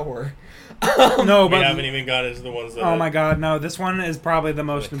an hour. No, We but haven't even got into the ones that. oh my god, no! This one is probably the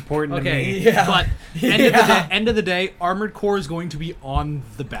most important to Okay, me. Yeah. but Yeah. end of the day, Armored Core is going to be on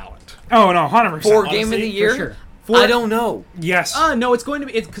the ballot. Oh no, 100%. For Game of Honestly, the Year? for sure. I don't know. Yes. No, it's going to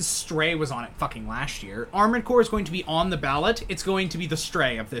be because Stray was on it fucking last year. Armored Core is going to be on the ballot. It's going to be the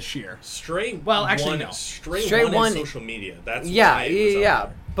Stray of this year. Stray. Well, actually, won, no. Stray won- won in social media. That's Yeah, why it was yeah, up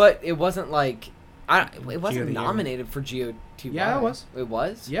there. but it wasn't like it Geo wasn't of the Year. nominated for GOTY. Yeah, it was. It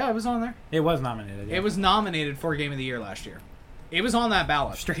was? Yeah, it was on there. It was nominated. Yeah. It was nominated for Game of the Year last year. It was on that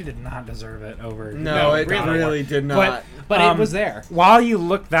ballot. Stray did not deserve it over. No, it God of War. really did not. But Um, it was there. While you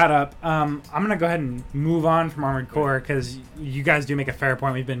look that up, I'm gonna go ahead and move on from Armored Core because you guys do make a fair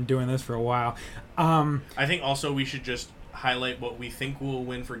point. We've been doing this for a while. I think also we should just highlight what we think will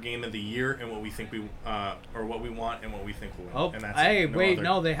win for Game of the Year and what we think or what we want and what we think will win. Oh, and that's hey, it. wait, other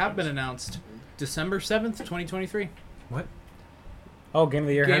no, they have been ones. announced. December 7th, 2023. What? Oh, Game of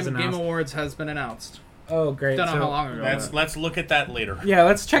the Year has Game announced. Awards has been announced. Oh, great. Don't know So- how long ago. Let's look at that later. Yeah,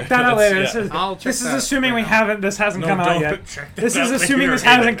 let's check that out later. This Yeah. is, I'll check this is that assuming we right now. haven't. This hasn't No, come out don't yet. check that This is out assuming later this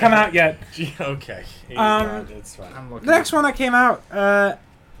hasn't come out yet. Okay. It's fine. I'm looking. The next one that came out,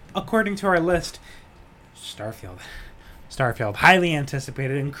 according to our list, Starfield, highly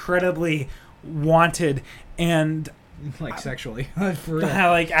anticipated, incredibly wanted, and like sexually. For real.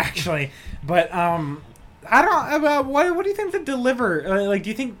 like actually, but I don't. What do you think the deliver? Do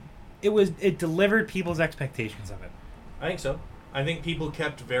you think it delivered people's expectations of it? I think so. I think people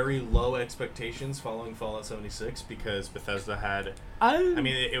kept very low expectations following Fallout 76 because Bethesda had. I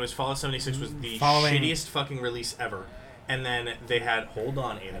mean, it was Fallout 76 was the shittiest fucking release ever, and then they had. Hold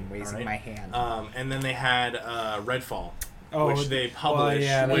on, Aiden. I'm raising all right? my hand. And then they had Redfall, Oh, which they published.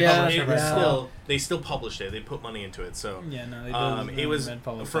 yeah, they which published it it, was Redfall. they still published it. They put money into it. So Yeah, no, they did. it was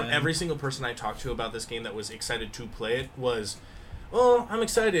from every single person I talked to about this game that was excited to play it was, oh, I'm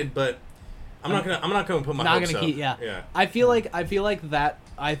excited, but I'm not gonna put my Not hopes gonna up. keep. Yeah. Yeah. I feel like that.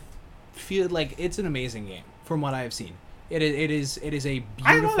 I feel like it's an amazing game from what I have seen. It is a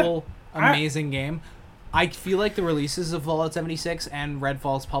I love beautiful, it. amazing game. I feel like the releases of Fallout 76 and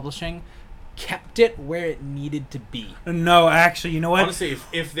Redfall's publishing kept it where it needed to be. No, actually, you know what? Honestly,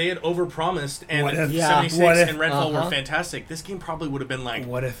 if they had overpromised and What if- 76 what if- and Redfall uh-huh. were fantastic, this game probably would have been like,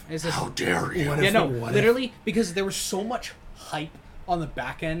 What if? It's just, how dare you? What yeah, if- no, what if- literally because there was so much hype on the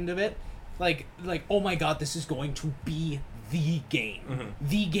back end of it. Like oh my god, this is going to be the game,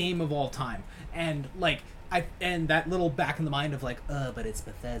 the game of all time, and and that little back in the mind of but it's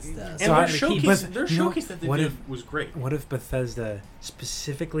Bethesda. And So their I- showcase, but- their you know, showcase that they what did if- was great. What if Bethesda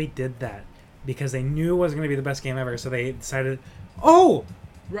specifically did that because they knew it wasn't going to be the best game ever, so they decided, oh,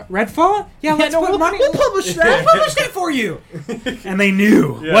 Redfall? Yeah, let's put money. We'll publish that. We'll publish that for you. And they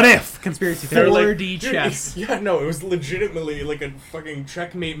knew. Yeah. What if? Conspiracy They were theory. like, 4D dude, chess. Yeah, no, it was legitimately like a fucking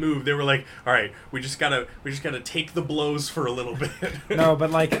checkmate move. They were like, all right, we just gotta take the blows for a little bit. No,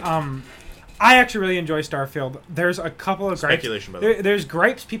 but I actually really enjoy Starfield. There's a couple of gripes. Speculation, by the way. There's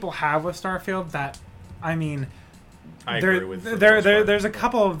gripes people have with Starfield that, I mean, I agree with. for the there most part. there's a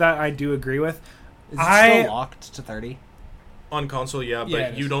couple of that I do agree with. Is it I- still locked to 30? On console, yeah, but Yeah,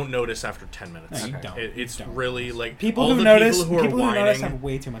 it you is. don't notice after 10 minutes. No, you don't. It's You don't. really like People all who the notice, people who are notice whining. have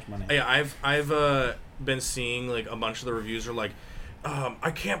way too much money. Yeah, I've been seeing like a bunch of the reviews are like,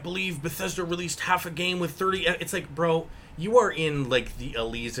 I can't believe Bethesda released half a game with 30. It's like, bro, you are in like the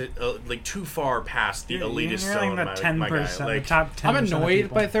elite, like too far past the elitist You're zone, like the my guy. 10%, the Like top 10%. I'm of annoyed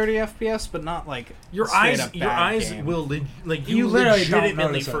people. by 30 FPS, but not like your straight eyes, up your bad eyes game. will like You you literally don't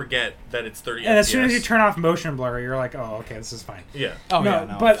legitimately notice it. forget that it's 30. And as soon as FPS. you turn off motion blur, you're like, oh, okay, this is fine. yeah. Oh No, yeah,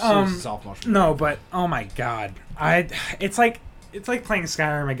 no. but, soft motion. No, but oh my god, it's like playing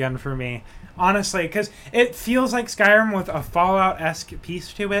Skyrim again for me, honestly, because it feels like Skyrim with a Fallout-esque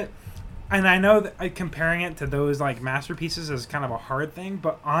piece to it. And I know that comparing it to those like masterpieces is kind of a hard thing,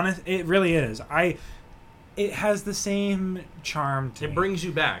 but it really is. It has the same charm to It me. brings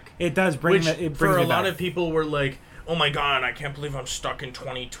you back. It does bring Which it brings for me a lot back. of people were like, oh my god, I can't believe I'm stuck in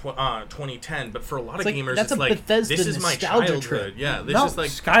 2010. But for a lot of like, gamers, that's it's a like, Bethesda this is my nostalgia childhood. trip. Yeah, this No, is like...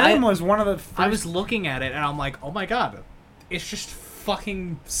 Skyrim was one of the first... I was looking at it and I'm like, oh my god, it's just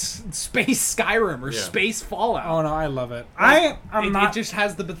fucking space Skyrim or Yeah. space Fallout. Oh no, I love it. It just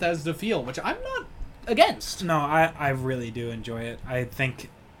has the Bethesda feel, which I'm not against. No, I really do enjoy it. I think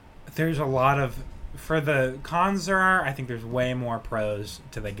there's a lot of... For the cons there are, I think there's way more pros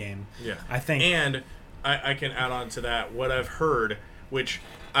to the game. Yeah. I think... And I can add on to that what I've heard, which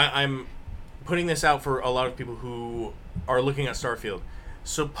I'm putting this out for a lot of people who are looking at Starfield.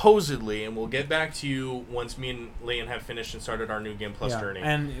 Supposedly, and we'll get back to you once me and Leighton have finished and started our new Game Plus journey.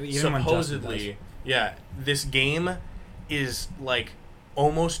 And even when Justin supposedly, yeah, this game is like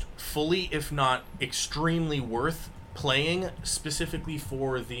almost fully, if not extremely worth playing specifically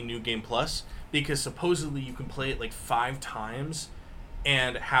for the new Game Plus, because supposedly you can play it like 5 times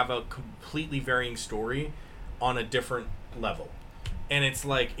and have a completely varying story on a different level. And it's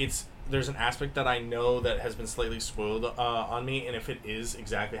like, there's an aspect that I know that has been slightly spoiled on me, and if it is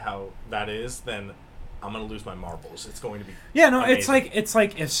exactly how that is, then I'm gonna lose my marbles. It's going to be amazing. it's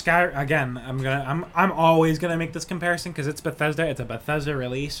like if Sky again. I'm always gonna make this comparison because it's Bethesda. It's a Bethesda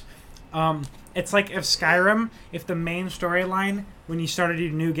release. It's like if Skyrim, if the main storyline when you started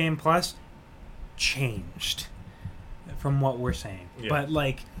your new Game Plus changed from what we're saying, but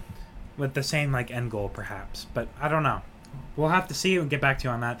like with the same like end goal perhaps. But I don't know. We'll have to see and get back to you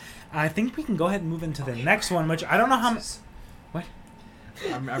on that. I think we can go ahead and move into the next one, which I don't know how much. What?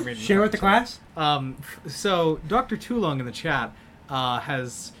 I'm reading. Share with the class. So Dr. Tulong in the chat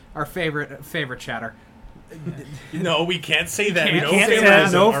has our favorite chatter. No, we can't say that. We No can't say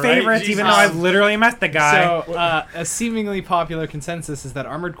favoritism, no all right? favorites, even though I've literally met the guy. So, a seemingly popular consensus is that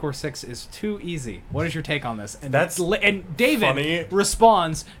Armored Core 6 is too easy. What is your take on this? And and David funny.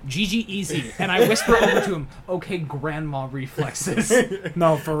 responds, "GG easy," and I whisper over to him, "Okay, grandma reflexes."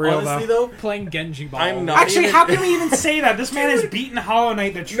 No, for real Honestly, though. Playing Genji Ball. I'm not Actually, even- how can we even say that? This man has beaten Hollow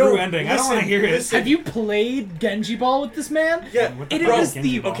Knight the true ending. I don't want to hear it. Have you played Genji Ball with this man? Yeah, It bro, is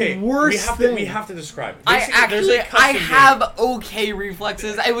the okay, worst thing. we have to describe it. I Basically, there's a I custom have okay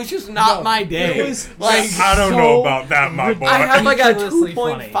reflexes. It was just not my day. It was like I don't know about that, my boy. I have like a ridiculously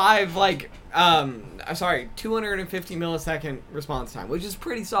 2.5 like I'm sorry, 250 millisecond response time, which is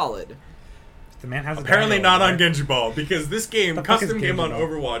pretty solid. The man has Apparently a not on Genji Ball, because this game, The fuck is custom game Genji on Ball?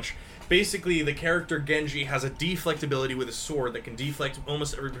 Overwatch, basically the character Genji has a deflect ability with a sword that can deflect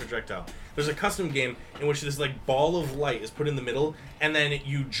almost every projectile. There's a custom game in which this like ball of light is put in the middle, and then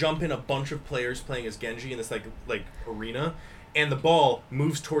you jump in a bunch of players playing as Genji in this like arena, and the ball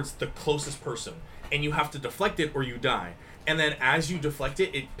moves towards the closest person, and you have to deflect it or you die. And then as you deflect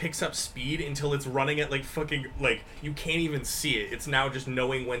it, it picks up speed until it's running at like fucking, like, you can't even see it. It's now just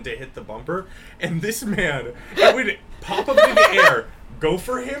knowing when to hit the bumper. And this man, it would pop up in the air, go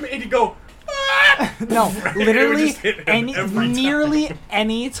for him, and he'd go, ah! No, It would literally, just hit him every time. nearly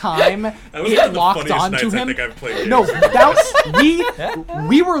any time That was one it of the locked funniest onto nights I him. think I've played No, games. that was,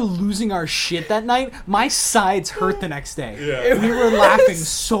 we were losing our shit that night. My sides hurt the next day. Yeah. We were laughing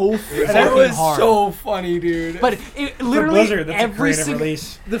so That fucking was hard. so funny, dude. But it For literally Blizzard, that's a every creative single.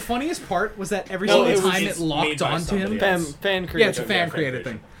 release. The funniest part was that every No, single it was- time it's it locked made by onto him. somebody else. fan Yeah, creative. it's a fan created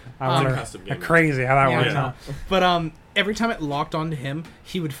thing. I wonder, custom game. crazy how that Yeah. works out. But every time it locked onto him,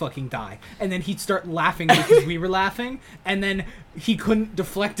 he would fucking die, and then he'd start laughing because we were laughing, and then he couldn't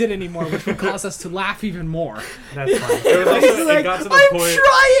deflect it anymore, which would cause us to laugh even more. That's funny. It was also, He's like, it got to the I'm point.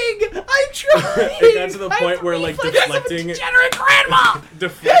 trying. It got to the point where like deflecting, degenerate grandma.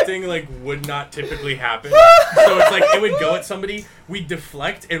 deflecting like would not typically happen. So it's like it would go at somebody, we'd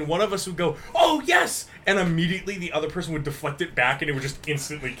deflect, and one of us would go, "Oh yes!" and immediately the other person would deflect it back, and it would just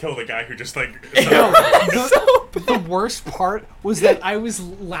instantly kill the guy who just like. The worst part was that I was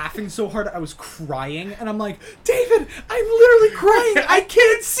laughing so hard I was crying, and I'm like, David, I'm literally crying. I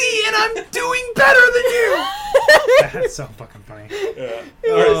can't see, and I'm doing better than you. That's so fucking funny. Yeah.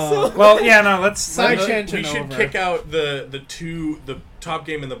 All right, Well, yeah, no, let's. Side we tangent should over. kick out the top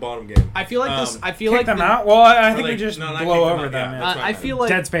game and the bottom game. I feel like this. I feel Kick like them the- out. Well, I think like, we just no, not blow kick them over out, them. yeah. Yeah. That's I fine. feel like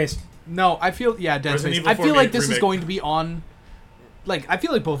Dead Space. No, I feel Dead Resident Space. Evil I 4 feel like this is remake. going to be on. Like, I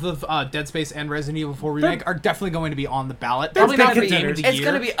feel like both of Dead Space and Resident Evil 4 Remake are definitely going to be on the ballot. They're Probably big not for Game contenders. of the It's Year.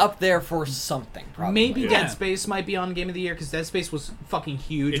 gonna be up there for something. Probably. Maybe Yeah. Dead Space might be on Game of the Year because Dead Space was fucking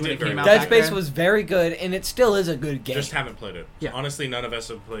huge It when did it very came well. out. Dead back Space then. was very good, and it still is a good game. Just haven't played it. Yeah. Honestly, none of us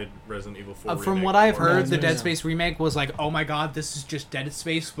have played Resident Evil 4. From remake what I've or heard, the Yeah. Dead Space remake was like, oh my god, this is just Dead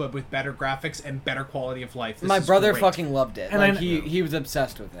Space, but with better graphics and better quality of life. This My is brother great. fucking loved it. And Like I- he was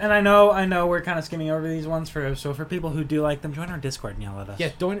obsessed with it. And I know we're kind of skimming over these ones for people who do like them, join our Discord. Discord and yell at us. Yeah,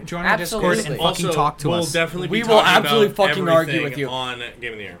 join our Discord Absolutely. and fucking talk to we'll us. Definitely be We will talking absolutely about fucking argue everything with you. on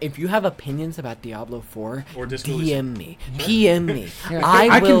Game of the Year. If you have opinions about Diablo 4, Or Disco DM me. PM me.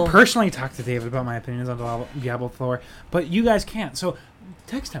 I will. can personally talk to David about my opinions on Diablo 4, but you guys can't. So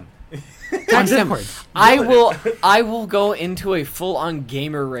text him. Text him. Discord. I will go into a full-on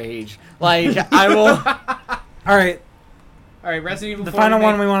gamer rage. Like I will. All right. All right, Resident Evil 4 The final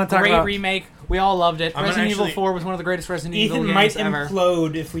remake, one we wanna talk great about. remake. We all loved it. I'm Resident Evil actually- 4 was one of the greatest Resident Evil Ethan games might ever.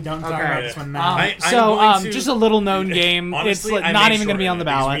 implode if we don't talk Okay. about this one now. I'm So, going to- just a little known game. Honestly, it's like I not may even going to be shorten on the it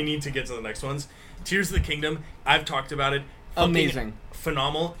because ballot. We need to get to the next ones. Tears of the Kingdom. I've talked about it. Fucking Amazing.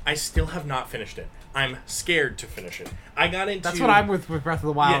 phenomenal. I still have not finished it. I'm scared to finish it. I got into. That's what I'm with Breath of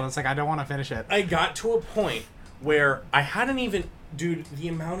the Wild. Yeah. It's like I don't want to finish it. I got to a point where I hadn't even. Dude, the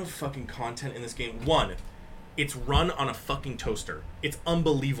amount of fucking content in this game. One, it's run on a fucking toaster. It's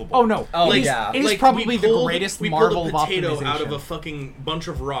unbelievable. Oh no! Oh, it is, yeah. it is Like, probably we pulled- the greatest we marvel pulled of a potato optimization. out of a fucking bunch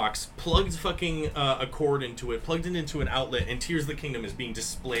of rocks, plugged fucking a cord into it, plugged it into an outlet, and Tears of the Kingdom is being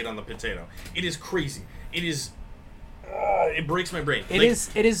displayed on the potato. It is crazy. It is. It breaks my brain. It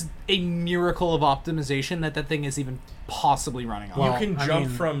is a miracle of optimization that thing is even possibly running on. Well, You can I jump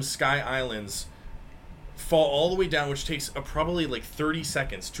mean- from Sky Islands, fall all the way down, which takes probably like 30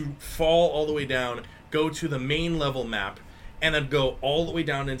 seconds to fall all the way down, go to the main level map, and then go all the way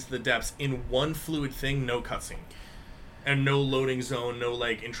down into the depths in one fluid thing, no cutscene. And no loading zone, no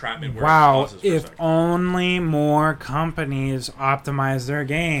like entrapment where it Wow, pauses for a if second. only more companies optimize their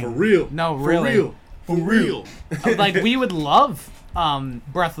game. real. No, really. For real. Like we would love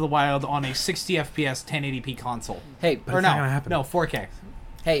Breath of the Wild on a 60 FPS 1080p console. Hey, But Or it's no, not gonna happen. no 4K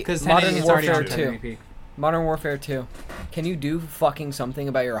hey, because Modern 1080 is already on Warfare 2. 1080p. Modern Warfare 2. Can you do fucking something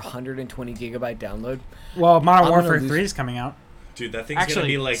about your 120 gigabyte download? Well, Modern I'm gonna Warfare lose- 3 is coming out. Dude, that thing's Actually, gonna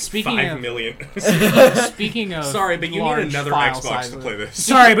be like speaking 5 of- million. Speaking of Sorry, but you need large another file Xbox sizes, to play this.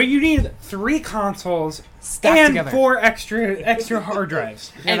 Sorry, but you need 3 consoles Stacked and together. 4 extra hard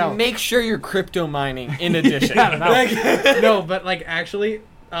drives. Yeah, And no. make sure you're crypto mining in addition. No, but like actually,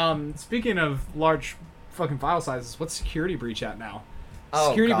 speaking of large fucking file sizes, what's Security Breach at now?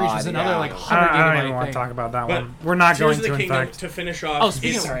 Oh, Security Breach God, is another yeah. like I 100 don't even gigabyte want thing. to talk about that But one. We're not Tears going of the to, in Kingdom, fact. to finish off. Oh,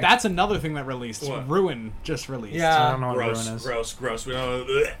 speaking is- of, that's another thing that released. What? Ruin just released. Yeah. I don't know what gross, Ruin is. gross. We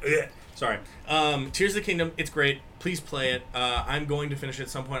don't. Sorry. Tears of the Kingdom. It's great. Please play it. I'm going to finish it at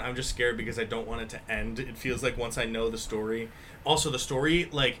some point. I'm just scared because I don't want it to end. It feels like once I know the story. Also, the story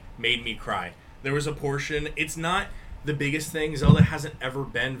like made me cry. There was a portion. It's not the biggest thing. Zelda hasn't ever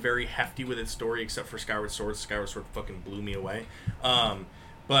been very hefty with its story, except for Skyward Sword. Skyward Sword fucking blew me away.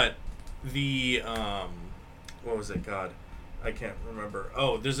 But the what was it? God, I can't remember.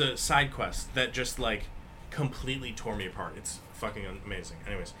 Oh, there's a side quest that just like completely tore me apart. It's fucking amazing.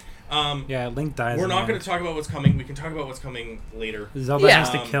 Anyways, Yeah, Link dies. we're in not the going end. to talk about what's coming. We can talk about what's coming later. Zelda Yeah. has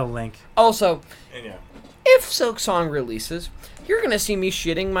to kill Link. Also, And yeah, if Silksong releases, you're gonna see me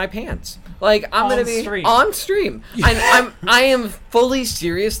shitting my pants. Like I'm gonna On be stream. on stream. I am fully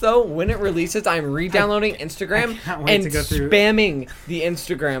serious though. When it releases, I'm re-downloading Instagram can't wait and to go through- spamming the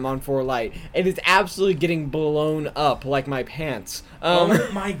Instagram on Forlight. It is absolutely getting blown up like my pants. oh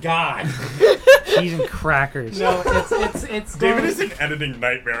my god, Cheese and crackers. No, it's David is an editing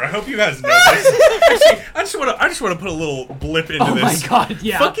nightmare. I hope you guys know this. Actually, I just want to put a little blip into Oh this. my god,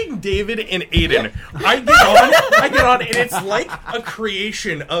 yeah. Fucking David and Aiden. I get on, and it's like a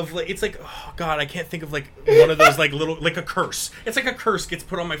creation of like, it's like, oh god, I can't think of like one of those like little, like a curse. It's like a curse gets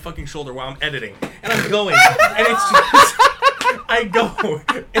put on my fucking shoulder while I'm editing, and I'm going, and it's just, I go,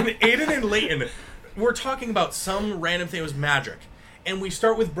 and Aiden and Leighton, we're talking about some random thing. It was magic, and we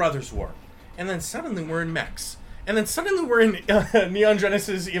start with Brothers War, and then suddenly we're in mechs, and then suddenly we're in Neon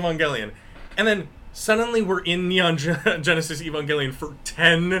Genesis Evangelion, and then suddenly we're in Neon Genesis Evangelion for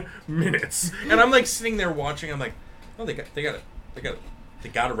 10 minutes. And I'm like sitting there watching. I'm like, oh, they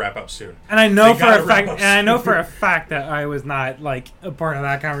got to wrap up soon. And I know They for gotta a wrap fact, up and I know soon. for a fact that I was not like a part of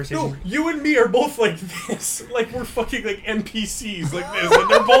that conversation. No, you and me are both like this. Like we're fucking like NPCs like this. And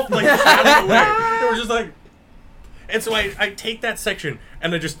they're both like chatting away. And we're just like... And so I take that section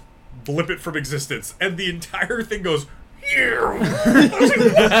and I just blip it from existence. And the entire thing goes...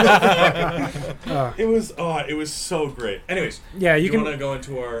 It was so great. Anyways, Yeah, you you can. want to go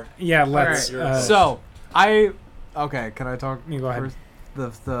into our... Yeah, let's. Alright, you're So okay, can I talk? You go ahead.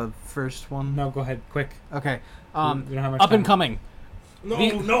 First? The first one. No, go ahead, quick. Okay. We don't have much Up and time. coming.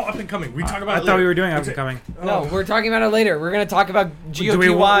 No, up and coming. We talk about I it thought we later. were doing That's up and it. coming. No, we're talking about it later. We're gonna talk about Do we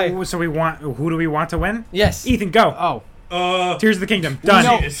GOTY. want? So we want. Who do we want to win? Yes. Ethan, go. Oh. Tears of the Kingdom. Done.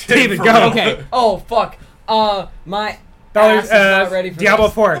 No. David, For go. real. Okay. Oh fuck. My Dollars, ass is not ready for Diablo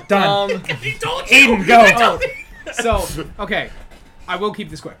this. 4. Done. He told you. Aiden, go. So okay. I will keep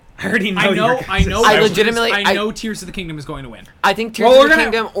this quick. I already know. I know. I legitimately- I know Tears of the Kingdom is going to win. I think Tears Well, of the we're gonna-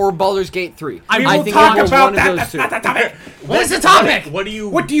 Kingdom or Baldur's Gate 3. I I will think talk either about one of that. those That's two. not the topic. What is the topic? What do you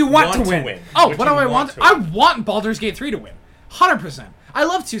want to win? Oh, What what do do I you want? to I win? want Baldur's Gate 3 to win. 100%. I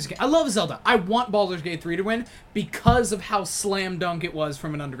love Tears of the Kingdom. I love Zelda. I want Baldur's Gate 3 to win because of how slam dunk it was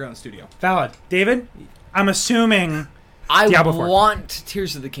from an underground studio. Valid. David, I'm assuming. I Diablo 4. want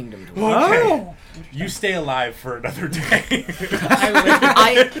Tears of the Kingdom to win. Okay. Oh. You stay alive for another day.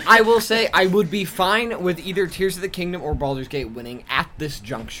 I will say I would be fine with either Tears of the Kingdom or Baldur's Gate winning at this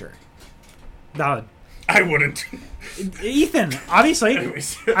juncture. Valid. I wouldn't. Ethan, obviously.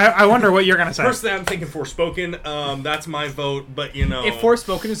 Anyways. I wonder what you're gonna say. Personally, I'm thinking Forspoken. That's my vote, but you know. If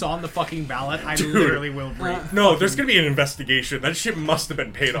Forspoken is on the fucking ballot, I literally will read. No, there's gonna be an investigation. That shit must have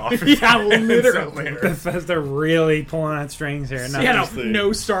been paid off. Yeah, literally. They're really pulling on strings here. No, Yeah, Honestly.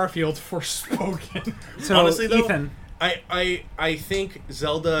 no Starfield Forspoken. So, Honestly, though, Ethan, I think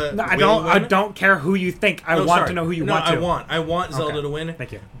Zelda. no, I will don't. I win. don't care who you think. I No, want sorry. to know who you No, want to. I want Zelda Okay. to win.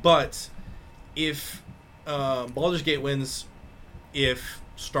 Thank you. But if Baldur's Gate wins, if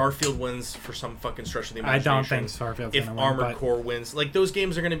Starfield wins for some fucking stretch of the I imagination, don't think Starfield's if gonna win. Armored but Core wins, like those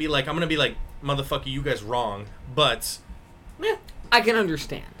games are gonna be like, I'm gonna be like, motherfucker, you guys wrong. But I can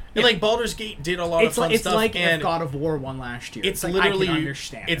understand. like Baldur's Gate did a lot of It's fun like, it's stuff, like and if God of War won last year. it's like, literally I can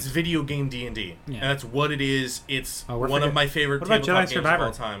understand. it's video game D&D, Yeah. and that's what it is. It's Oh, we're one of forget- my favorite What about tabletop Jedi games Survivor? of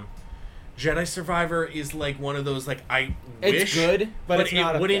all time. Jedi Survivor is like one of those like I It's wish, good, but it's it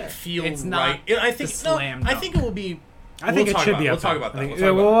not up wouldn't there. feel It's not right. I think the no, slam I dunk. think it will be. I think we'll it talk should about be it. up We'll talk there. about that. I think- We'll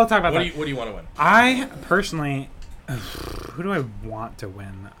talk about we'll talk about what that. What do you want to win? I personally, who do I want to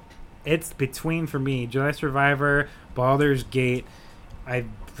win? It's between for me Jedi Survivor, Baldur's Gate. I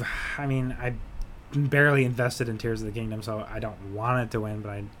mean, I barely invested in Tears of the Kingdom, so I don't want it to win, but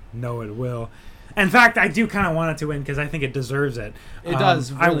I know it will. In fact, I do kind of want it to win because I think it deserves it. It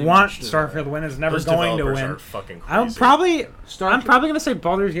does I really want much deserve Starfield to win. It's never Those going to developers win. are fucking crazy. I'm probably going to say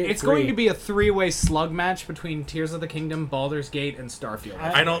Baldur's Gate. It's 3. going to be a three-way slug match between Tears of the Kingdom, Baldur's Gate, and Starfield.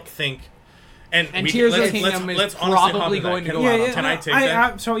 I don't think. And Tears of the let's Kingdom is honestly hop probably into going that. to Can- go out on Can top. I take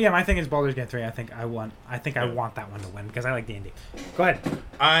that? So yeah, my thing is Baldur's Gate 3. I think I want that one to win because I like D&D. Go ahead.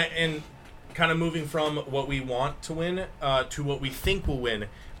 And kind of moving from what we want to win to what we think will win.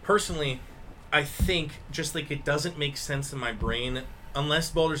 Personally, I think just like it doesn't make sense in my brain unless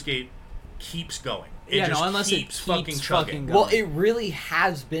Baldur's Gate keeps going. It just unless keeps it fucking keeps chugging. fucking going. Well, it really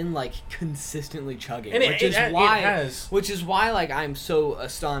has been like consistently chugging, And which is it why has. like I'm so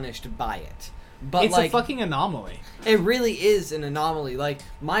astonished by it. But It's like a fucking anomaly. it really is an anomaly. Like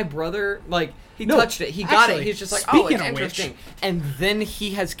my brother, like he No, touched it, he got actually, it. He's just like, oh, speaking it's of which- interesting. And then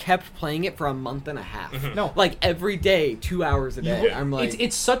he has kept playing it for a month and a half. Mm-hmm. No. Like every day, 2 hours a day. I'm like,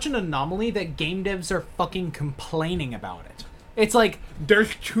 it's such an anomaly that game devs are fucking complaining about it. It's like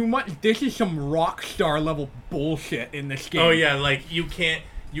there's too much. This is some Rockstar level bullshit in this game. Oh yeah, like you can't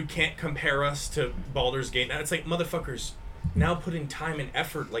compare us to Baldur's Gate. Now it's like motherfuckers. Now put in time and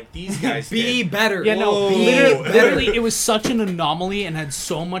effort like these guys be did. better. Yeah, no, Whoa. literally, it was such an anomaly and had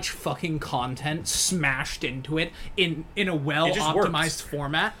so much fucking content smashed into it in a well-optimized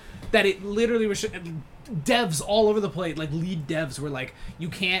format that it literally was. Devs all over the place, like lead devs, were like, "You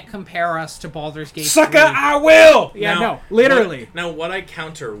can't compare us to Baldur's Gate." Sucker, 3. I will. Yeah, Now, no, literally. What I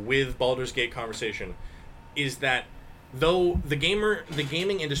counter with Baldur's Gate conversation is that though the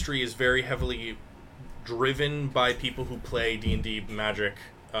gaming industry is very heavily driven by people who play D&D, Magic,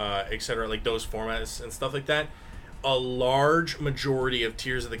 etc., like those formats and stuff like that, a large majority of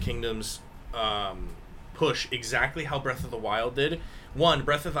Tears of the Kingdom's push exactly how Breath of the Wild did. One,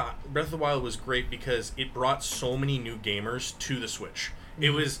 Breath of the Wild was great because it brought so many new gamers to the Switch. Mm-hmm. It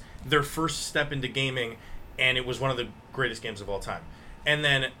was their first step into gaming, and it was one of the greatest games of all time. And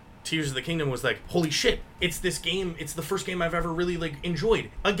then Tears of the Kingdom was like, holy shit, it's this game, it's the first game I've ever really like enjoyed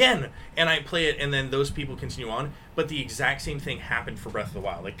again. And I play it, and then those people continue on. But the exact same thing happened for Breath of the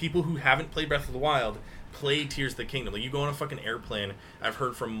Wild. Like, people who haven't played Breath of the Wild play Tears of the Kingdom. Like, you go on a fucking airplane, I've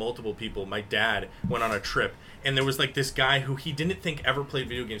heard from multiple people. My dad went on a trip, and there was like this guy who he didn't think ever played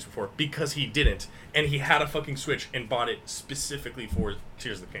video games before because he didn't, and he had a fucking Switch and bought it specifically for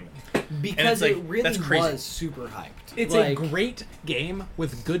Tears of the Kingdom. because like, it really that's crazy. was super hyped. It's like, a great game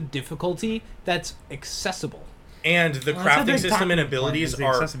with good difficulty that's accessible. And the Well, that's a crafting big system talking and point, abilities is the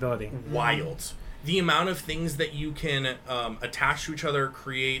are accessibility. wild. the amount of things that you can attach to each other,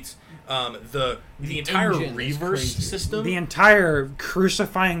 create the entire engine is reverse crazy. system. The entire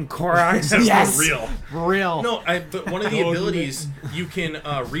crucifying core axis. Yes. For real. Real. No, but one of the abilities, you can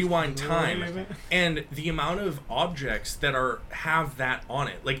rewind time, and the amount of objects that have that on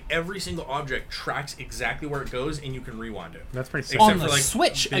it, like every single object tracks exactly where it goes, and you can rewind it. That's pretty sick. Except On the for, like,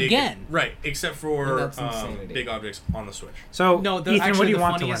 Switch big- again. Right, except for That's insanity. big objects on the Switch. So, No, Ethan, what do you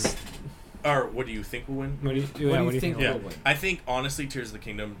want to win? Or what do you think will win? What do you What do you think Yeah, will win? I think honestly, Tears of the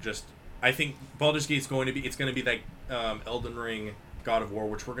Kingdom. I think Baldur's Gate's going to be like Elden Ring, God of War,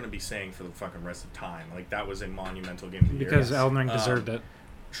 which we're going to be saying for the fucking rest of time. Like that was a monumental game of the year. Because Elden Ring deserved it.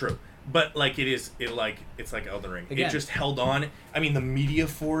 True, but like it's like Elden Ring. Again. It just held on. I mean, the media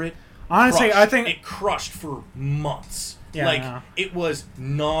for it. Honestly, crushed. I think it crushed for months. Yeah, like I know. it was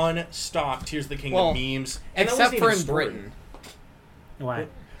non-stop Tears of the Kingdom Well, memes, and that Except wasn't for even in story. Britain. Why?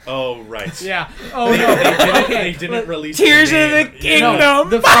 Oh right. Yeah. Oh They no. didn't, Okay. they didn't release Tears the of the name. Kingdom. No,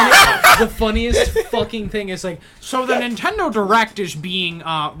 the funniest fucking thing is like, so the Nintendo Direct is being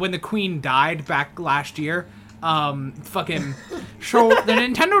when the Queen died back last year. Fucking so the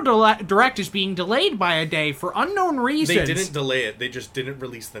Nintendo Direct is being delayed by a day for unknown reasons. They didn't delay it. They just didn't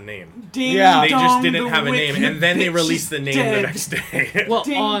release the name. Ding Yeah. They just dong, didn't the have a name, wicked and then they bitch released is the name dead. the next day. Well,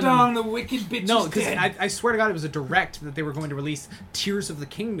 Ding on dong, the wicked bitch no, is because dead. I swear to God, it was a Direct that they were going to release Tears of the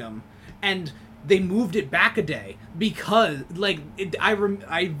Kingdom, and they moved it back a day because, like,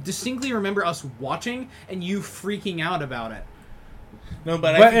 I distinctly remember us watching and you freaking out about it. No,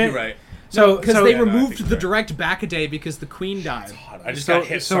 but I But think it- you're right. So, Because so they Yeah, no, I removed think the you're right. Direct back a day because the Queen died. God, I just So- got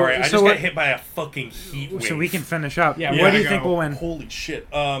hit. so- Sorry, I so just what- got hit by a fucking heat wave. so we can finish up. Yeah, what do I you think go, will win? Holy shit.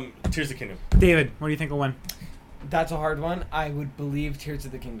 Tears of the Kingdom. David, what do you think will win? That's a hard one. I would believe Tears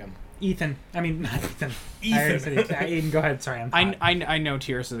of the Kingdom. Ethan. I mean, not Ethan. I already said Ethan. Ethan, go ahead. Sorry, I'm hot. I know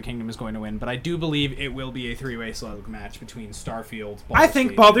Tears of the Kingdom is going to win, but I do believe it will be a three-way slug match between Starfield. I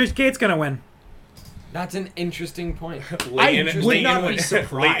think Baldur's Gate's going to win. That's an interesting point. would not be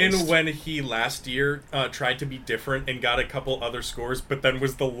surprised. Leighton, when he last year tried to be different and got a couple other scores, but then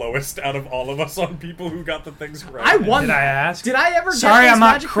was the lowest out of all of us on people who got the things right. I won. Did I ask? Did I ever? Sorry, get those I'm not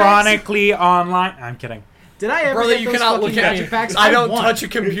magic packs? chronically online. I'm kidding. Did I ever? Brother, get you those cannot fucking look at magic me. packs? I don't won. touch a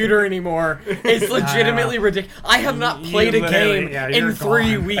computer anymore. It's legitimately ridiculous. I have not played a literally- game yeah, you're in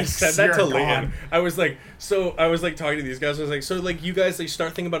 3 gone. I weeks. said that to You're Leighton. gone. I was like talking to these guys. I was like, so like you guys like start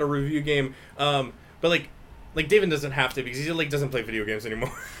thinking about a review game, but like David doesn't have to because he like doesn't play video games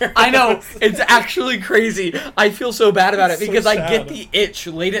anymore. I know. It's actually crazy. I feel so bad about it It's so because I sad. get the itch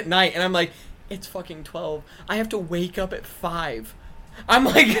late at night and I'm like, it's fucking 12. I have to wake up at 5. I'm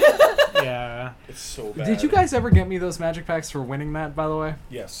like... Yeah. It's so bad. Did you guys ever get me those magic packs for winning that? By the way,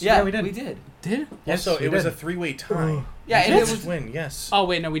 Yes. yeah, we did. We did. did? Yes, Also, we it was did. a 3-way tie. Yeah, and Did it it? was... Win. Yes. Oh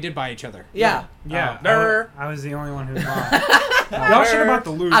wait, no, we did buy each other. Yeah. Yeah. Oh. I was the only one who lost. Y'all should have bought the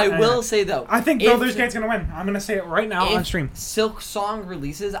loot. I will say, though... I think if- Baldur's Gate's going to win. I'm going to say it right now on If stream. Silk Song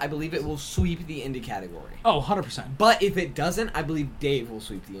releases, I believe it will sweep the indie category. Oh, 100%. But if it doesn't, I believe Dave will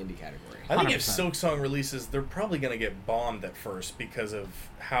sweep the indie category. I think if 100%. Silk Song releases, they're probably gonna get bombed at first because of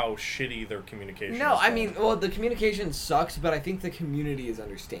how shitty their communication. No, is I going. mean, well, the communication sucks, but I think the community is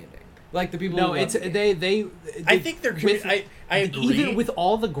understanding. Like the people. No, who it's love the game. they. I think they're. with- I agree. Even with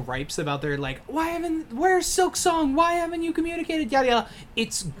all the gripes about their like, where's Silk Song? Why haven't you communicated? Yada yada.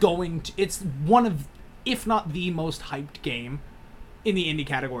 It's one of, if not the most hyped game in the indie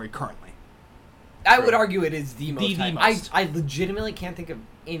category currently. I would argue it is the most. The hype. most. I legitimately can't think of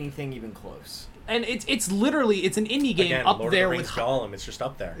anything even close. And it's literally it's an indie game Again, up Lord there of the with Rings Gollum. It's just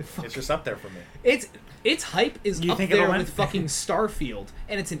up there. It's just up there for me. its hype is You up think it'll there win? with fucking Starfield,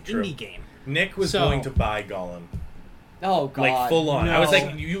 and it's an True. indie game. Nick was So- going to buy Gollum, Oh god. like full on. I was No.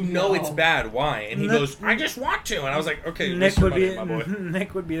 like, you know, No. it's bad. Why? And he Nick- goes, I just want to. And I was like, okay, Nick waste your would be money, my boy.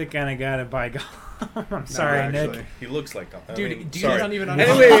 Nick would be the kind of guy to buy Gollum. I'm sorry, actually. Nick. He looks like Gollum. Dude, I mean, do you sorry. not even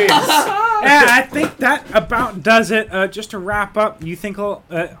understand? Anyways, Yeah, I think that about does it. Just to wrap up, you think all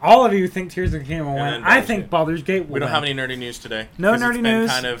of you think Tears of the Kingdom will And win. then I Baldur's think Gate. Baldur's Gate will we don't win. have any nerdy news today. No 'cause nerdy it's been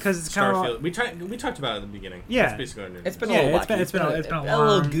news, Kind of 'cause it's kinda Starfield. We talked about it at the beginning. Yeah. It's basically our nerdy It's been news. a Yeah, little it's been wacky. it's been a a little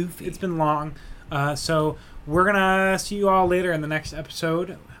long, goofy. It's been long. So we're gonna see you all later in the next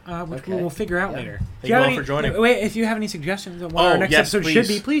episode, which Okay. we'll figure out Yeah. later. Thank If you all have for joining. Wait, if you have any suggestions of what Oh, our next yes, episode should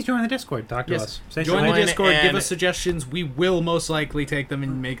please. be, please join the Discord. Talk to Yes. us. Say Join the something. Discord, give and- us suggestions. We will most likely take them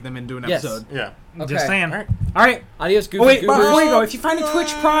and make them into an Yes. episode. Yeah. Okay. Just saying. All right. All right. Adios, goofy Oh wait, goobers. before you go, if you find a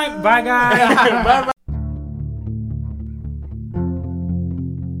Twitch Prime, bye guys. Bye.